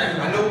 Yes, sir.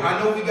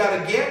 I know we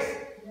got a guest.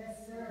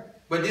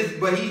 But he's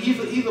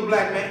a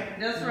black man.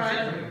 That's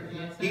right.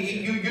 Yes, sir.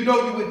 You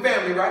know you with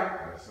family, right?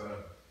 Yes, sir.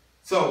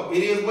 So it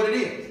is what it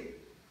is.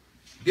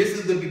 This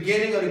is the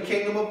beginning of the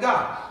kingdom of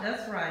God.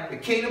 That's right. The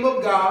kingdom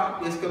of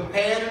God is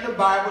compared in the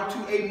Bible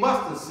to a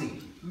mustard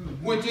seed,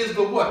 which is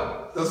the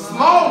what? The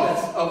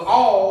smallest of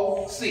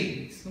all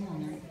seeds. Come on,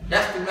 man.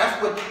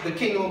 That's what the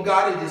kingdom of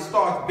God is. It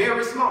starts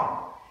very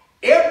small.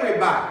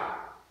 Everybody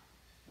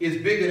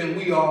is bigger than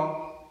we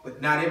are,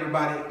 but not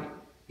everybody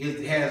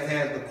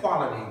has the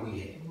quality we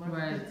have.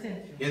 Right.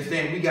 You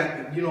understand? We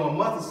got, a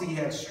mustard seed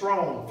has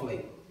strong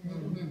flavor.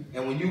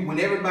 And when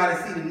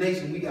everybody see the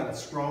nation, we got a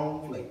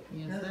strong flavor.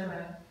 Yes,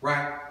 sir.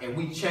 Right? And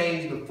we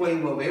change the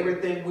flavor of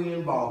everything we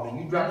involved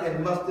in. You drop that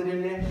mustard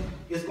in there,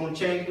 it's going to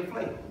change the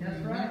flavor. That's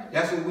right.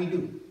 That's what we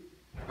do.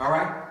 All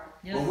right?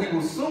 Yes, but we sir.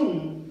 will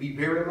soon be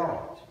very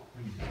large.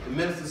 The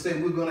minister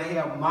said we're going to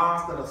have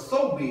mosques that are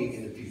so big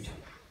in the future.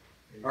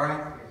 All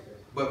right?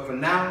 But for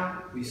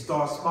now, we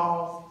start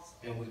small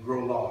and we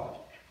grow large.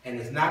 And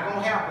it's not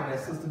going to happen,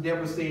 as Sister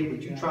Deborah said,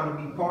 but you're trying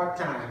to be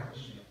part-time,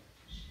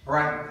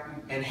 right?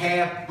 And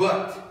half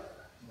but.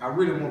 I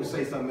really want to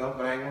say something else,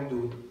 but I ain't going to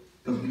do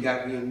it because we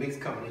got to be in mixed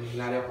company. It's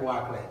not FOI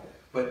class.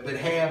 But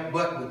half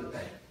but with the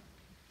thing.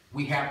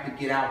 We have to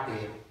get out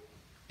there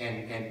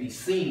and be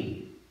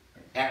seen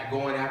at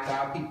going after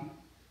our people.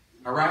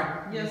 All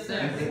right? Yes,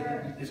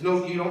 sir. There's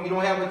no, you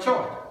don't have a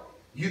choice.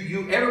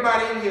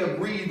 Everybody in here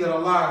agrees that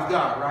Allah is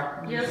God,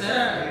 right? Yes,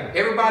 sir.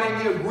 Everybody in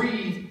here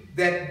agrees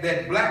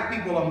that black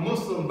people are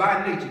Muslim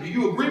by nature. Do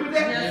you agree with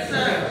that? Yes,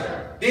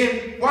 sir.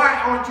 Then why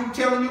aren't you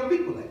telling your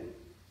people that?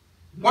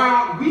 Why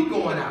aren't we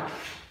going out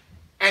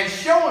and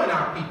showing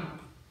our people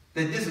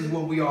that this is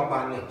what we are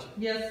by nature?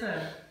 Yes,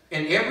 sir.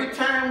 And every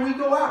time we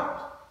go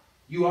out,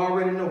 you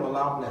already know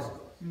Allah bless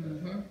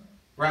us.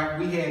 Right?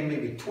 We had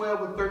maybe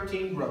 12 or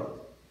 13 brothers.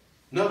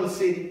 Another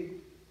city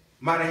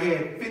might have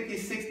had 50,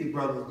 60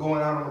 brothers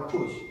going out on a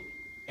push.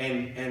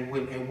 And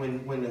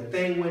when the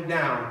thing went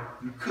down,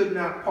 you could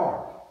not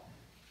park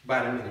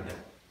by the minute.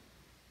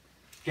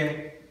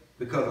 Okay?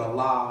 Because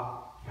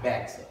Allah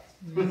backs us.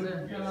 You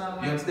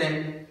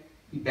understand me?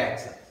 He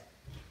backs us.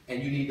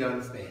 And you need to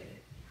understand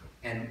it.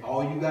 And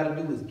all you got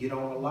to do is get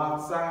on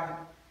Allah's side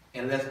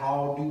and let's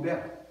all do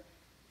better.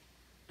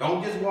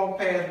 Don't just walk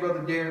past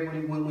Brother Derek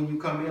when you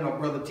come in, or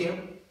Brother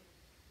Tim.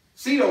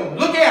 See those,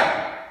 look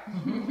at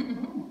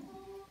them.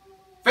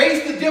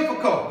 Face the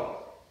difficulty.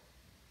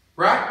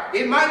 Right?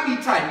 It might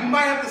be tight. You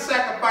might have to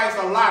sacrifice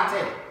a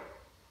latte,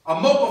 a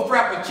mocha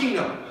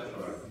frappuccino.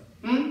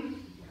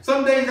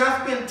 Some days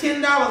I spend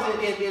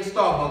 $10 in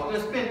Starbucks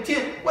and spend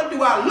 $10. What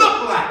do I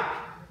look like?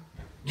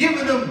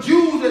 Giving them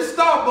Jews at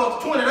Starbucks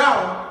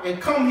 $20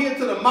 and come here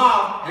to the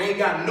mall and ain't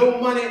got no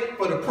money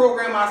for the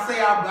program I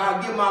say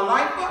I'll give my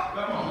life up?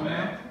 Come on,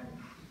 man.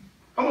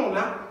 Come on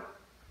now.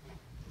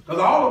 Because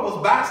all of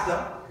us buy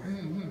stuff.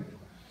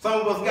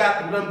 Some of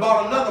us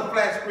bought another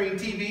flat screen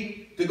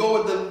TV to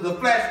go with the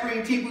flat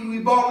screen TV we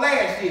bought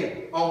last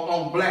year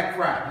on Black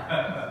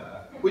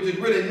Friday, which is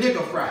really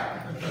nigger Friday.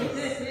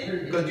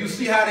 Because you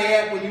see how they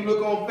act when you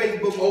look on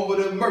Facebook over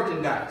the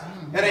merchandise.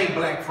 That ain't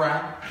Black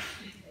Friday.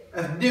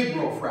 That's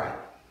Negro Friday.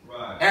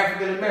 Right.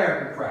 African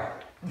American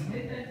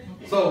Friday.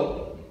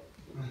 So,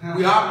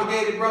 we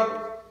obligated, brothers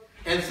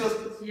and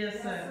sisters.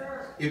 Yes,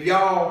 sir. If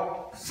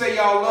y'all say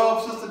y'all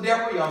love Sister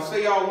Deborah, y'all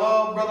say y'all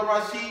love Brother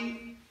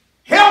Rashid,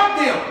 help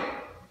them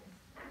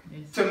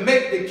to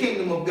make the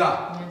kingdom of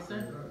God. Yes,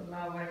 sir.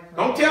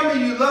 Don't tell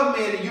me you love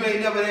me and you ain't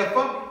never there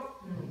for me.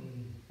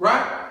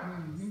 Right?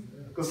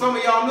 Because some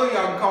of y'all know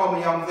y'all can call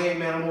me, y'all can say, hey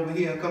man, I'm over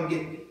here, come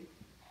get me.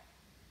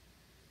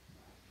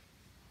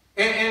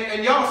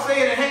 And y'all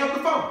say it and hang up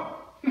the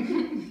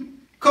phone.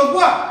 Because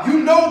what? You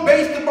know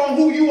based upon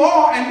who you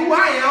are and who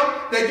I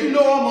am that you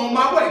know I'm on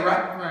my way,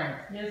 right? Right.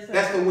 Yes, sir.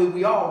 That's the way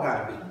we all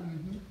got to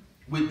be.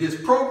 With this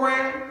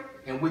program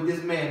and with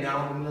this man,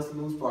 Honorable Minister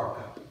Louis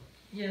Farrakhan.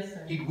 Yes,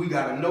 sir. We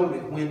got to know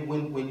that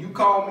when you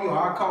call me or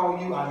I call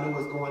you, I know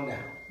what's going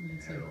down.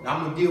 Yes, sir. Now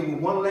I'm going to deal with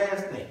one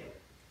last thing.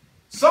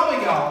 Some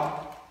of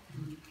y'all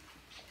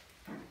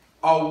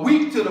are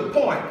weak to the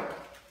point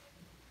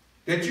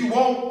that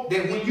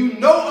that when you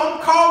know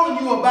I'm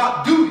calling you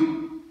about duty,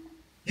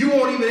 you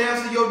won't even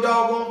answer your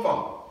doggone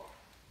phone.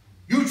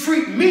 You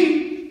treat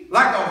me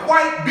like a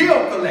white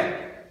bill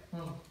collector.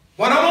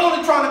 When I'm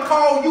only trying to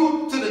call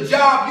you to the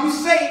job you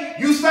say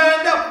you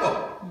signed up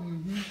for.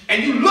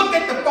 And you look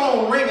at the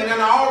phone ringing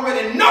and I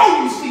already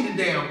know you see the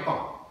damn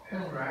phone.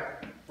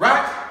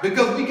 Right?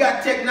 Because we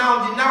got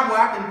technology now where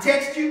I can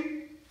text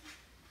you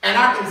and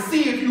I can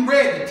see if you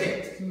read the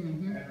text.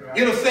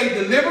 It'll say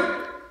delivered.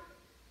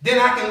 Then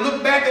I can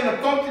look back in the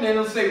function and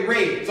it'll say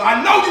read. So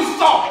I know you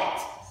saw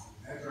it.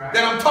 That's right.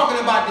 That I'm talking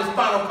about this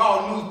Final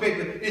Call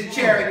newspaper, this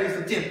charity, this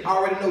attempt. I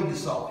already know you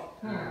saw it.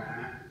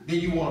 Then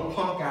you want to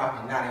punk out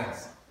and not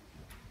answer.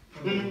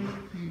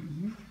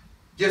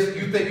 Just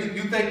you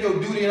think your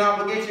duty and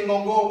obligation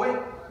gonna go away?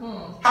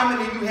 How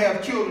many of you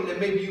have children that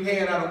maybe you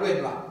had out of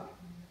wedlock?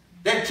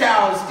 That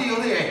child is still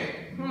here, ain't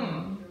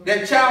it?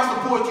 That child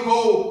support you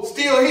owe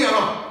still here,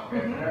 huh?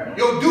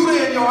 Your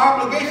duty and your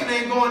obligation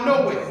ain't going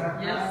nowhere.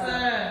 Yes,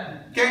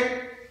 sir.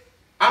 Okay?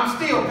 I'm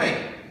still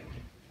paying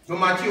when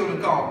my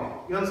children call me.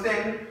 You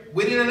understand me?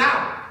 Within an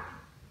hour,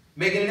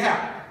 making it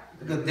happen.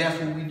 Because that's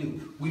what we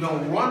do. We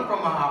don't run from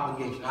our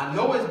obligation. I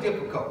know it's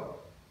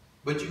difficult,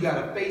 but you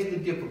got to face the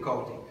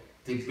difficulty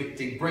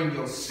to bring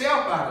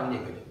yourself out of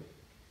niggery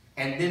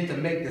and then to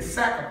make the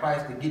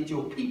sacrifice to get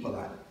your people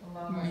out of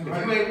it.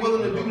 If you ain't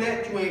willing to do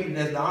that, you ain't,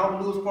 as the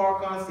Honorable Louis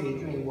Farrakhan said,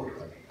 you ain't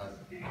worth it.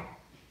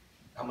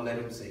 I'm going to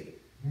let him say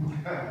it.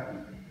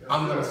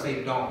 I'm going to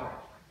say dawn.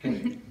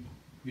 Okay?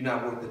 You're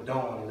not worth the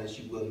dawn unless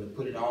you're willing to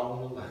put it all on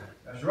the line.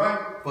 That's right.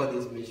 For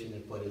this mission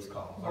and for this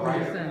cause. All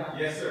right?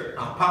 Yes, sir.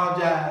 I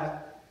apologize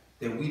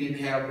that we didn't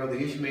have Brother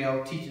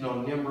Ishmael teaching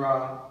on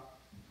Nimrod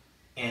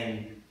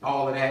and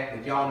all of that,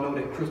 but y'all know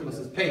that Christmas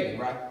is pagan,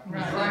 right?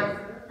 Right.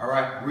 All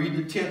right, read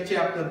the 10th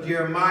chapter of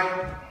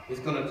Jeremiah. It's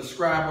going to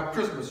describe a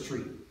Christmas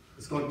tree.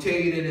 It's going to tell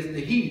you that it's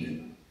the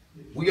heathen.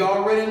 We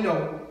already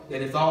know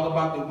that it's all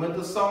about the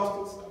winter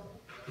solstice.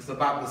 It's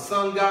about the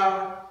sun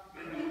god.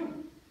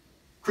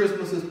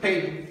 Christmas is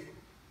pagan.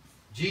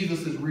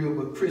 Jesus is real,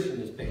 but Christmas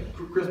is pagan.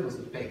 Christmas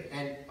is pagan.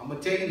 And I'm going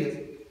to tell you this.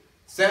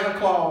 Santa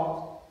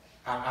Claus,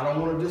 I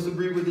don't want to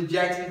disagree with the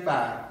Jackson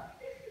 5,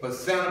 but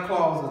Santa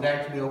Claus is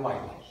actually a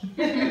white man.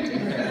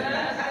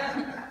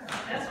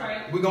 That's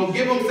right. We're going to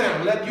give him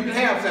Santa. You can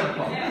have Santa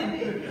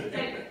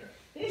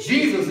Claus.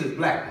 Jesus is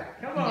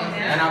black. Come on,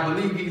 and I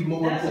believe he's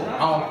more important.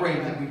 All praise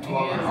be to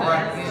Allah. All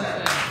right?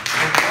 Yes,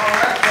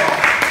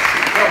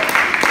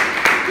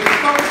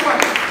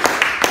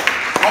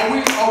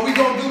 Are we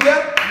going to do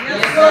that?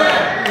 Yes, sir.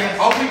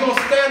 Are we going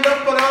to stand up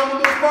for the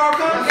Honorable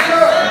Farrakhan? Yes,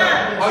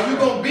 sir. Are you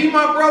going to be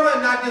my brother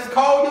and not just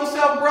call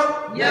yourself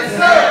brother? Yes,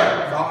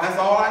 sir. That's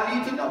all I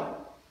need to know.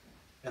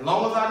 As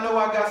long as I know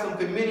I got some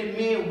committed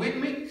men with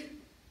me,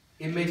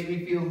 it makes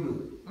me feel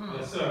good.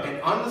 Yes, sir.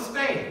 And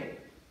understand,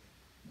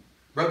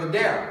 Brother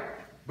Daryl,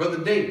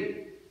 Brother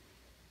David,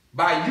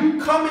 by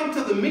you coming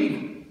to the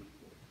meeting,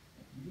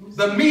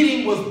 the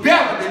meeting was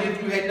better than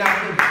if you had not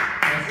been there.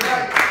 That's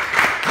right.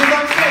 You know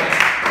what I'm saying?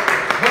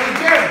 But it's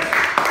Daryl.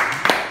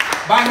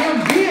 By him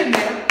being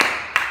there,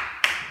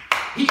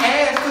 he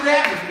adds to the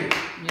atmosphere.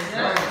 Yes,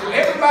 sir. So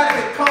everybody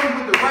that comes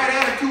with the right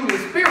attitude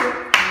and spirit,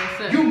 Yes,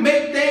 sir. you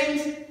make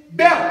things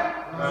better.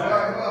 That's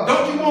right.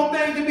 Don't you want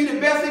things to be the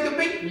best it can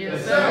be?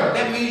 Yes, sir.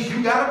 That means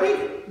you gotta be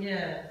it.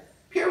 Yes.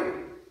 Period.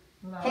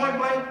 Point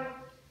blank,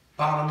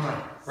 bottom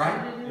line,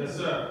 right? Yes,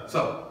 sir.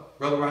 So,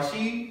 Brother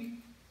Rashid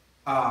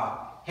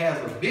has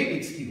a big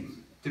excuse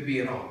to be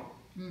at home.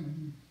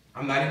 Mm-hmm.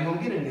 I'm not even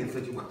gonna get into this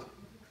situation.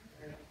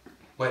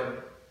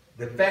 But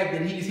the fact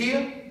that he's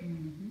here,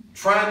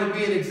 trying to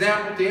be an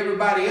example to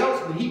everybody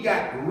else, when he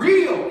got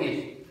real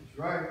issues. That's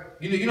right.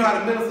 You know how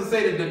the minister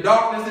say that the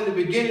darkness in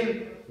the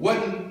beginning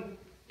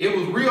it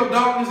was real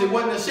darkness, it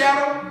wasn't a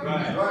shadow?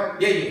 That's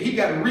right. Yeah, he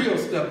got real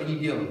stuff that he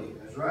dealing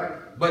with. That's right.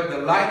 But the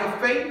light of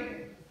faith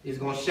is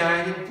gonna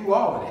shine him through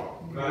all of that.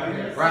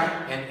 Right. Right?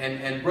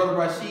 And Brother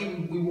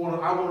Rashid, I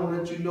wanna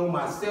let you know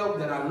myself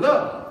that I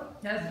love you.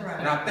 That's And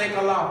right. I thank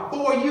Allah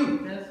for you.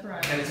 That's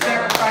right. And the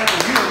sacrifice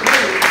that you have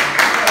made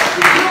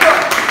to give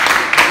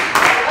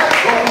up.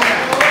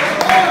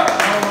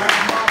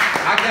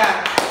 I got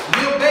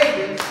little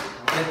babies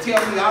that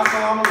tell me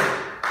Assalamu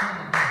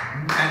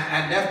alaikum.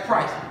 And that's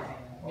priceless.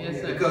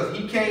 Yes, sir. Because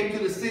he came to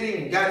the city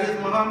and got his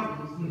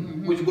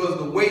Muhammad, which was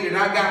the way that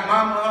I got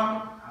my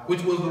Muhammad,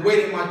 which was the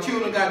way that my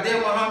children got their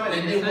Muhammad,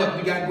 and then what?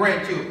 We got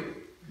grandchildren.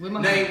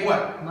 Name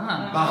what?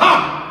 Muhammad.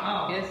 Muhammad.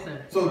 Oh, yes,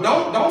 sir. So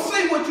don't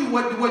say what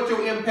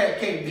your impact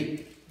can't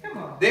be. Come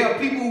on. There are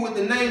people with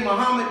the name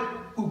Muhammad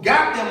who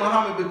got their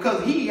Muhammad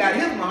because he got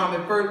his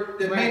Muhammad first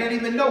that may not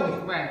even know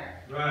him. Right.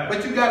 Right.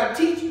 But you gotta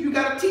teach. You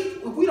gotta teach.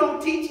 If we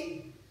don't teach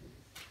it,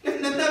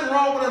 there's nothing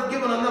wrong with us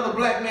giving another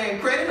black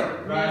man credit.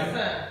 Yes,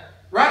 sir.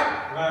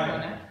 Right?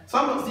 Right.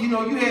 Some of us, you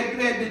had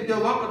the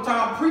Uncle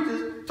Tom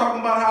preachers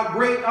talking about how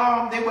great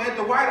they were at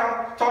the White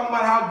House talking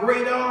about how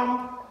great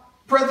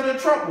President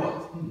Trump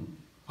was.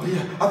 Oh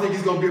yeah, I think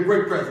he's gonna be a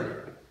great president.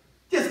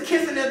 Just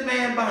kissing that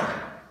man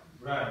behind.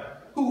 Right.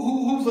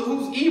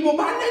 Who's evil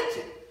by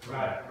nature.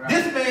 Right.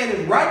 This man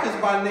is righteous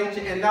by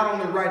nature, and not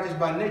only righteous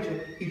by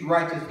nature, he's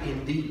righteous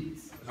in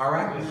deeds. All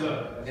right? Yes,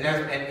 sir.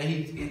 And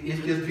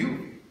it's just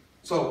beautiful.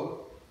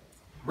 So,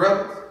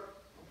 brothers,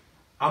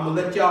 I'm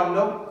gonna let y'all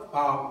know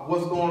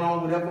what's going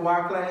on with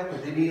FOI class,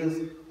 because it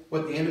is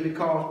what the enemy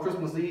calls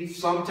Christmas Eve.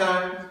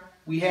 Sometimes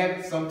we have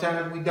it,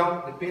 sometimes we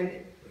don't,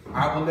 depending.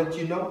 I will let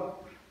you know.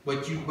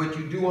 But you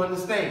do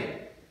understand,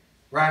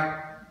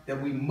 right,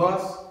 that we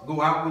must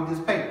go out with this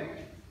paper.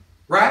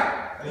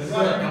 Right? Yes,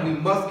 sir. And we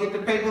must get the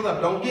papers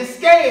up. Don't get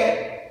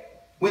scared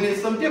when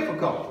there's some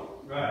difficulty.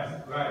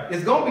 Right. Right.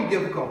 It's going to be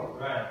difficult.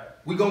 Right.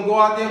 We're going to go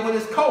out there when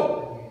it's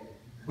cold.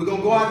 We're going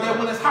to go out there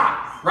when it's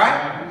hot.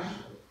 Right?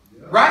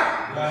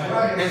 Right?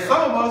 Right. And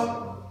some of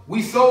us,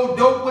 we sold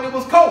dope when it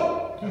was cold.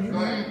 That's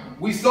right.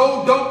 We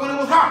sold dope when it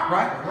was hot.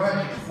 That's Right?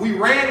 right. We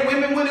ran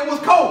women when it was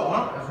cold.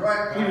 Huh? That's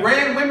right. We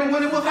ran women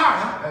when it was hot.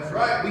 Huh? That's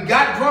right. We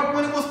got drunk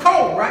when it was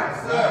cold. Right?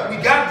 Yes, sir. We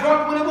got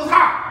drunk when it was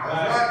hot.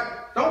 That's right.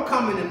 Don't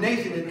come in the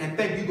nation and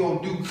think you're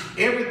going to do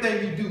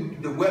everything you do.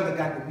 The weather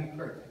got to be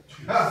perfect.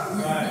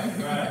 Right.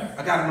 Right.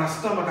 I got in my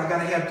stomach. I got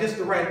to have just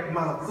the right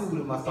amount of food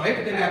in my stomach.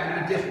 Everything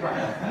has to be just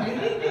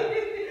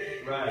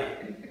right.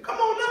 Right. Come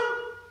on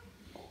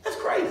now. That's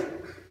crazy.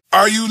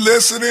 Are you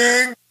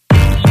listening?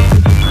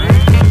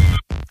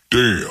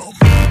 Damn.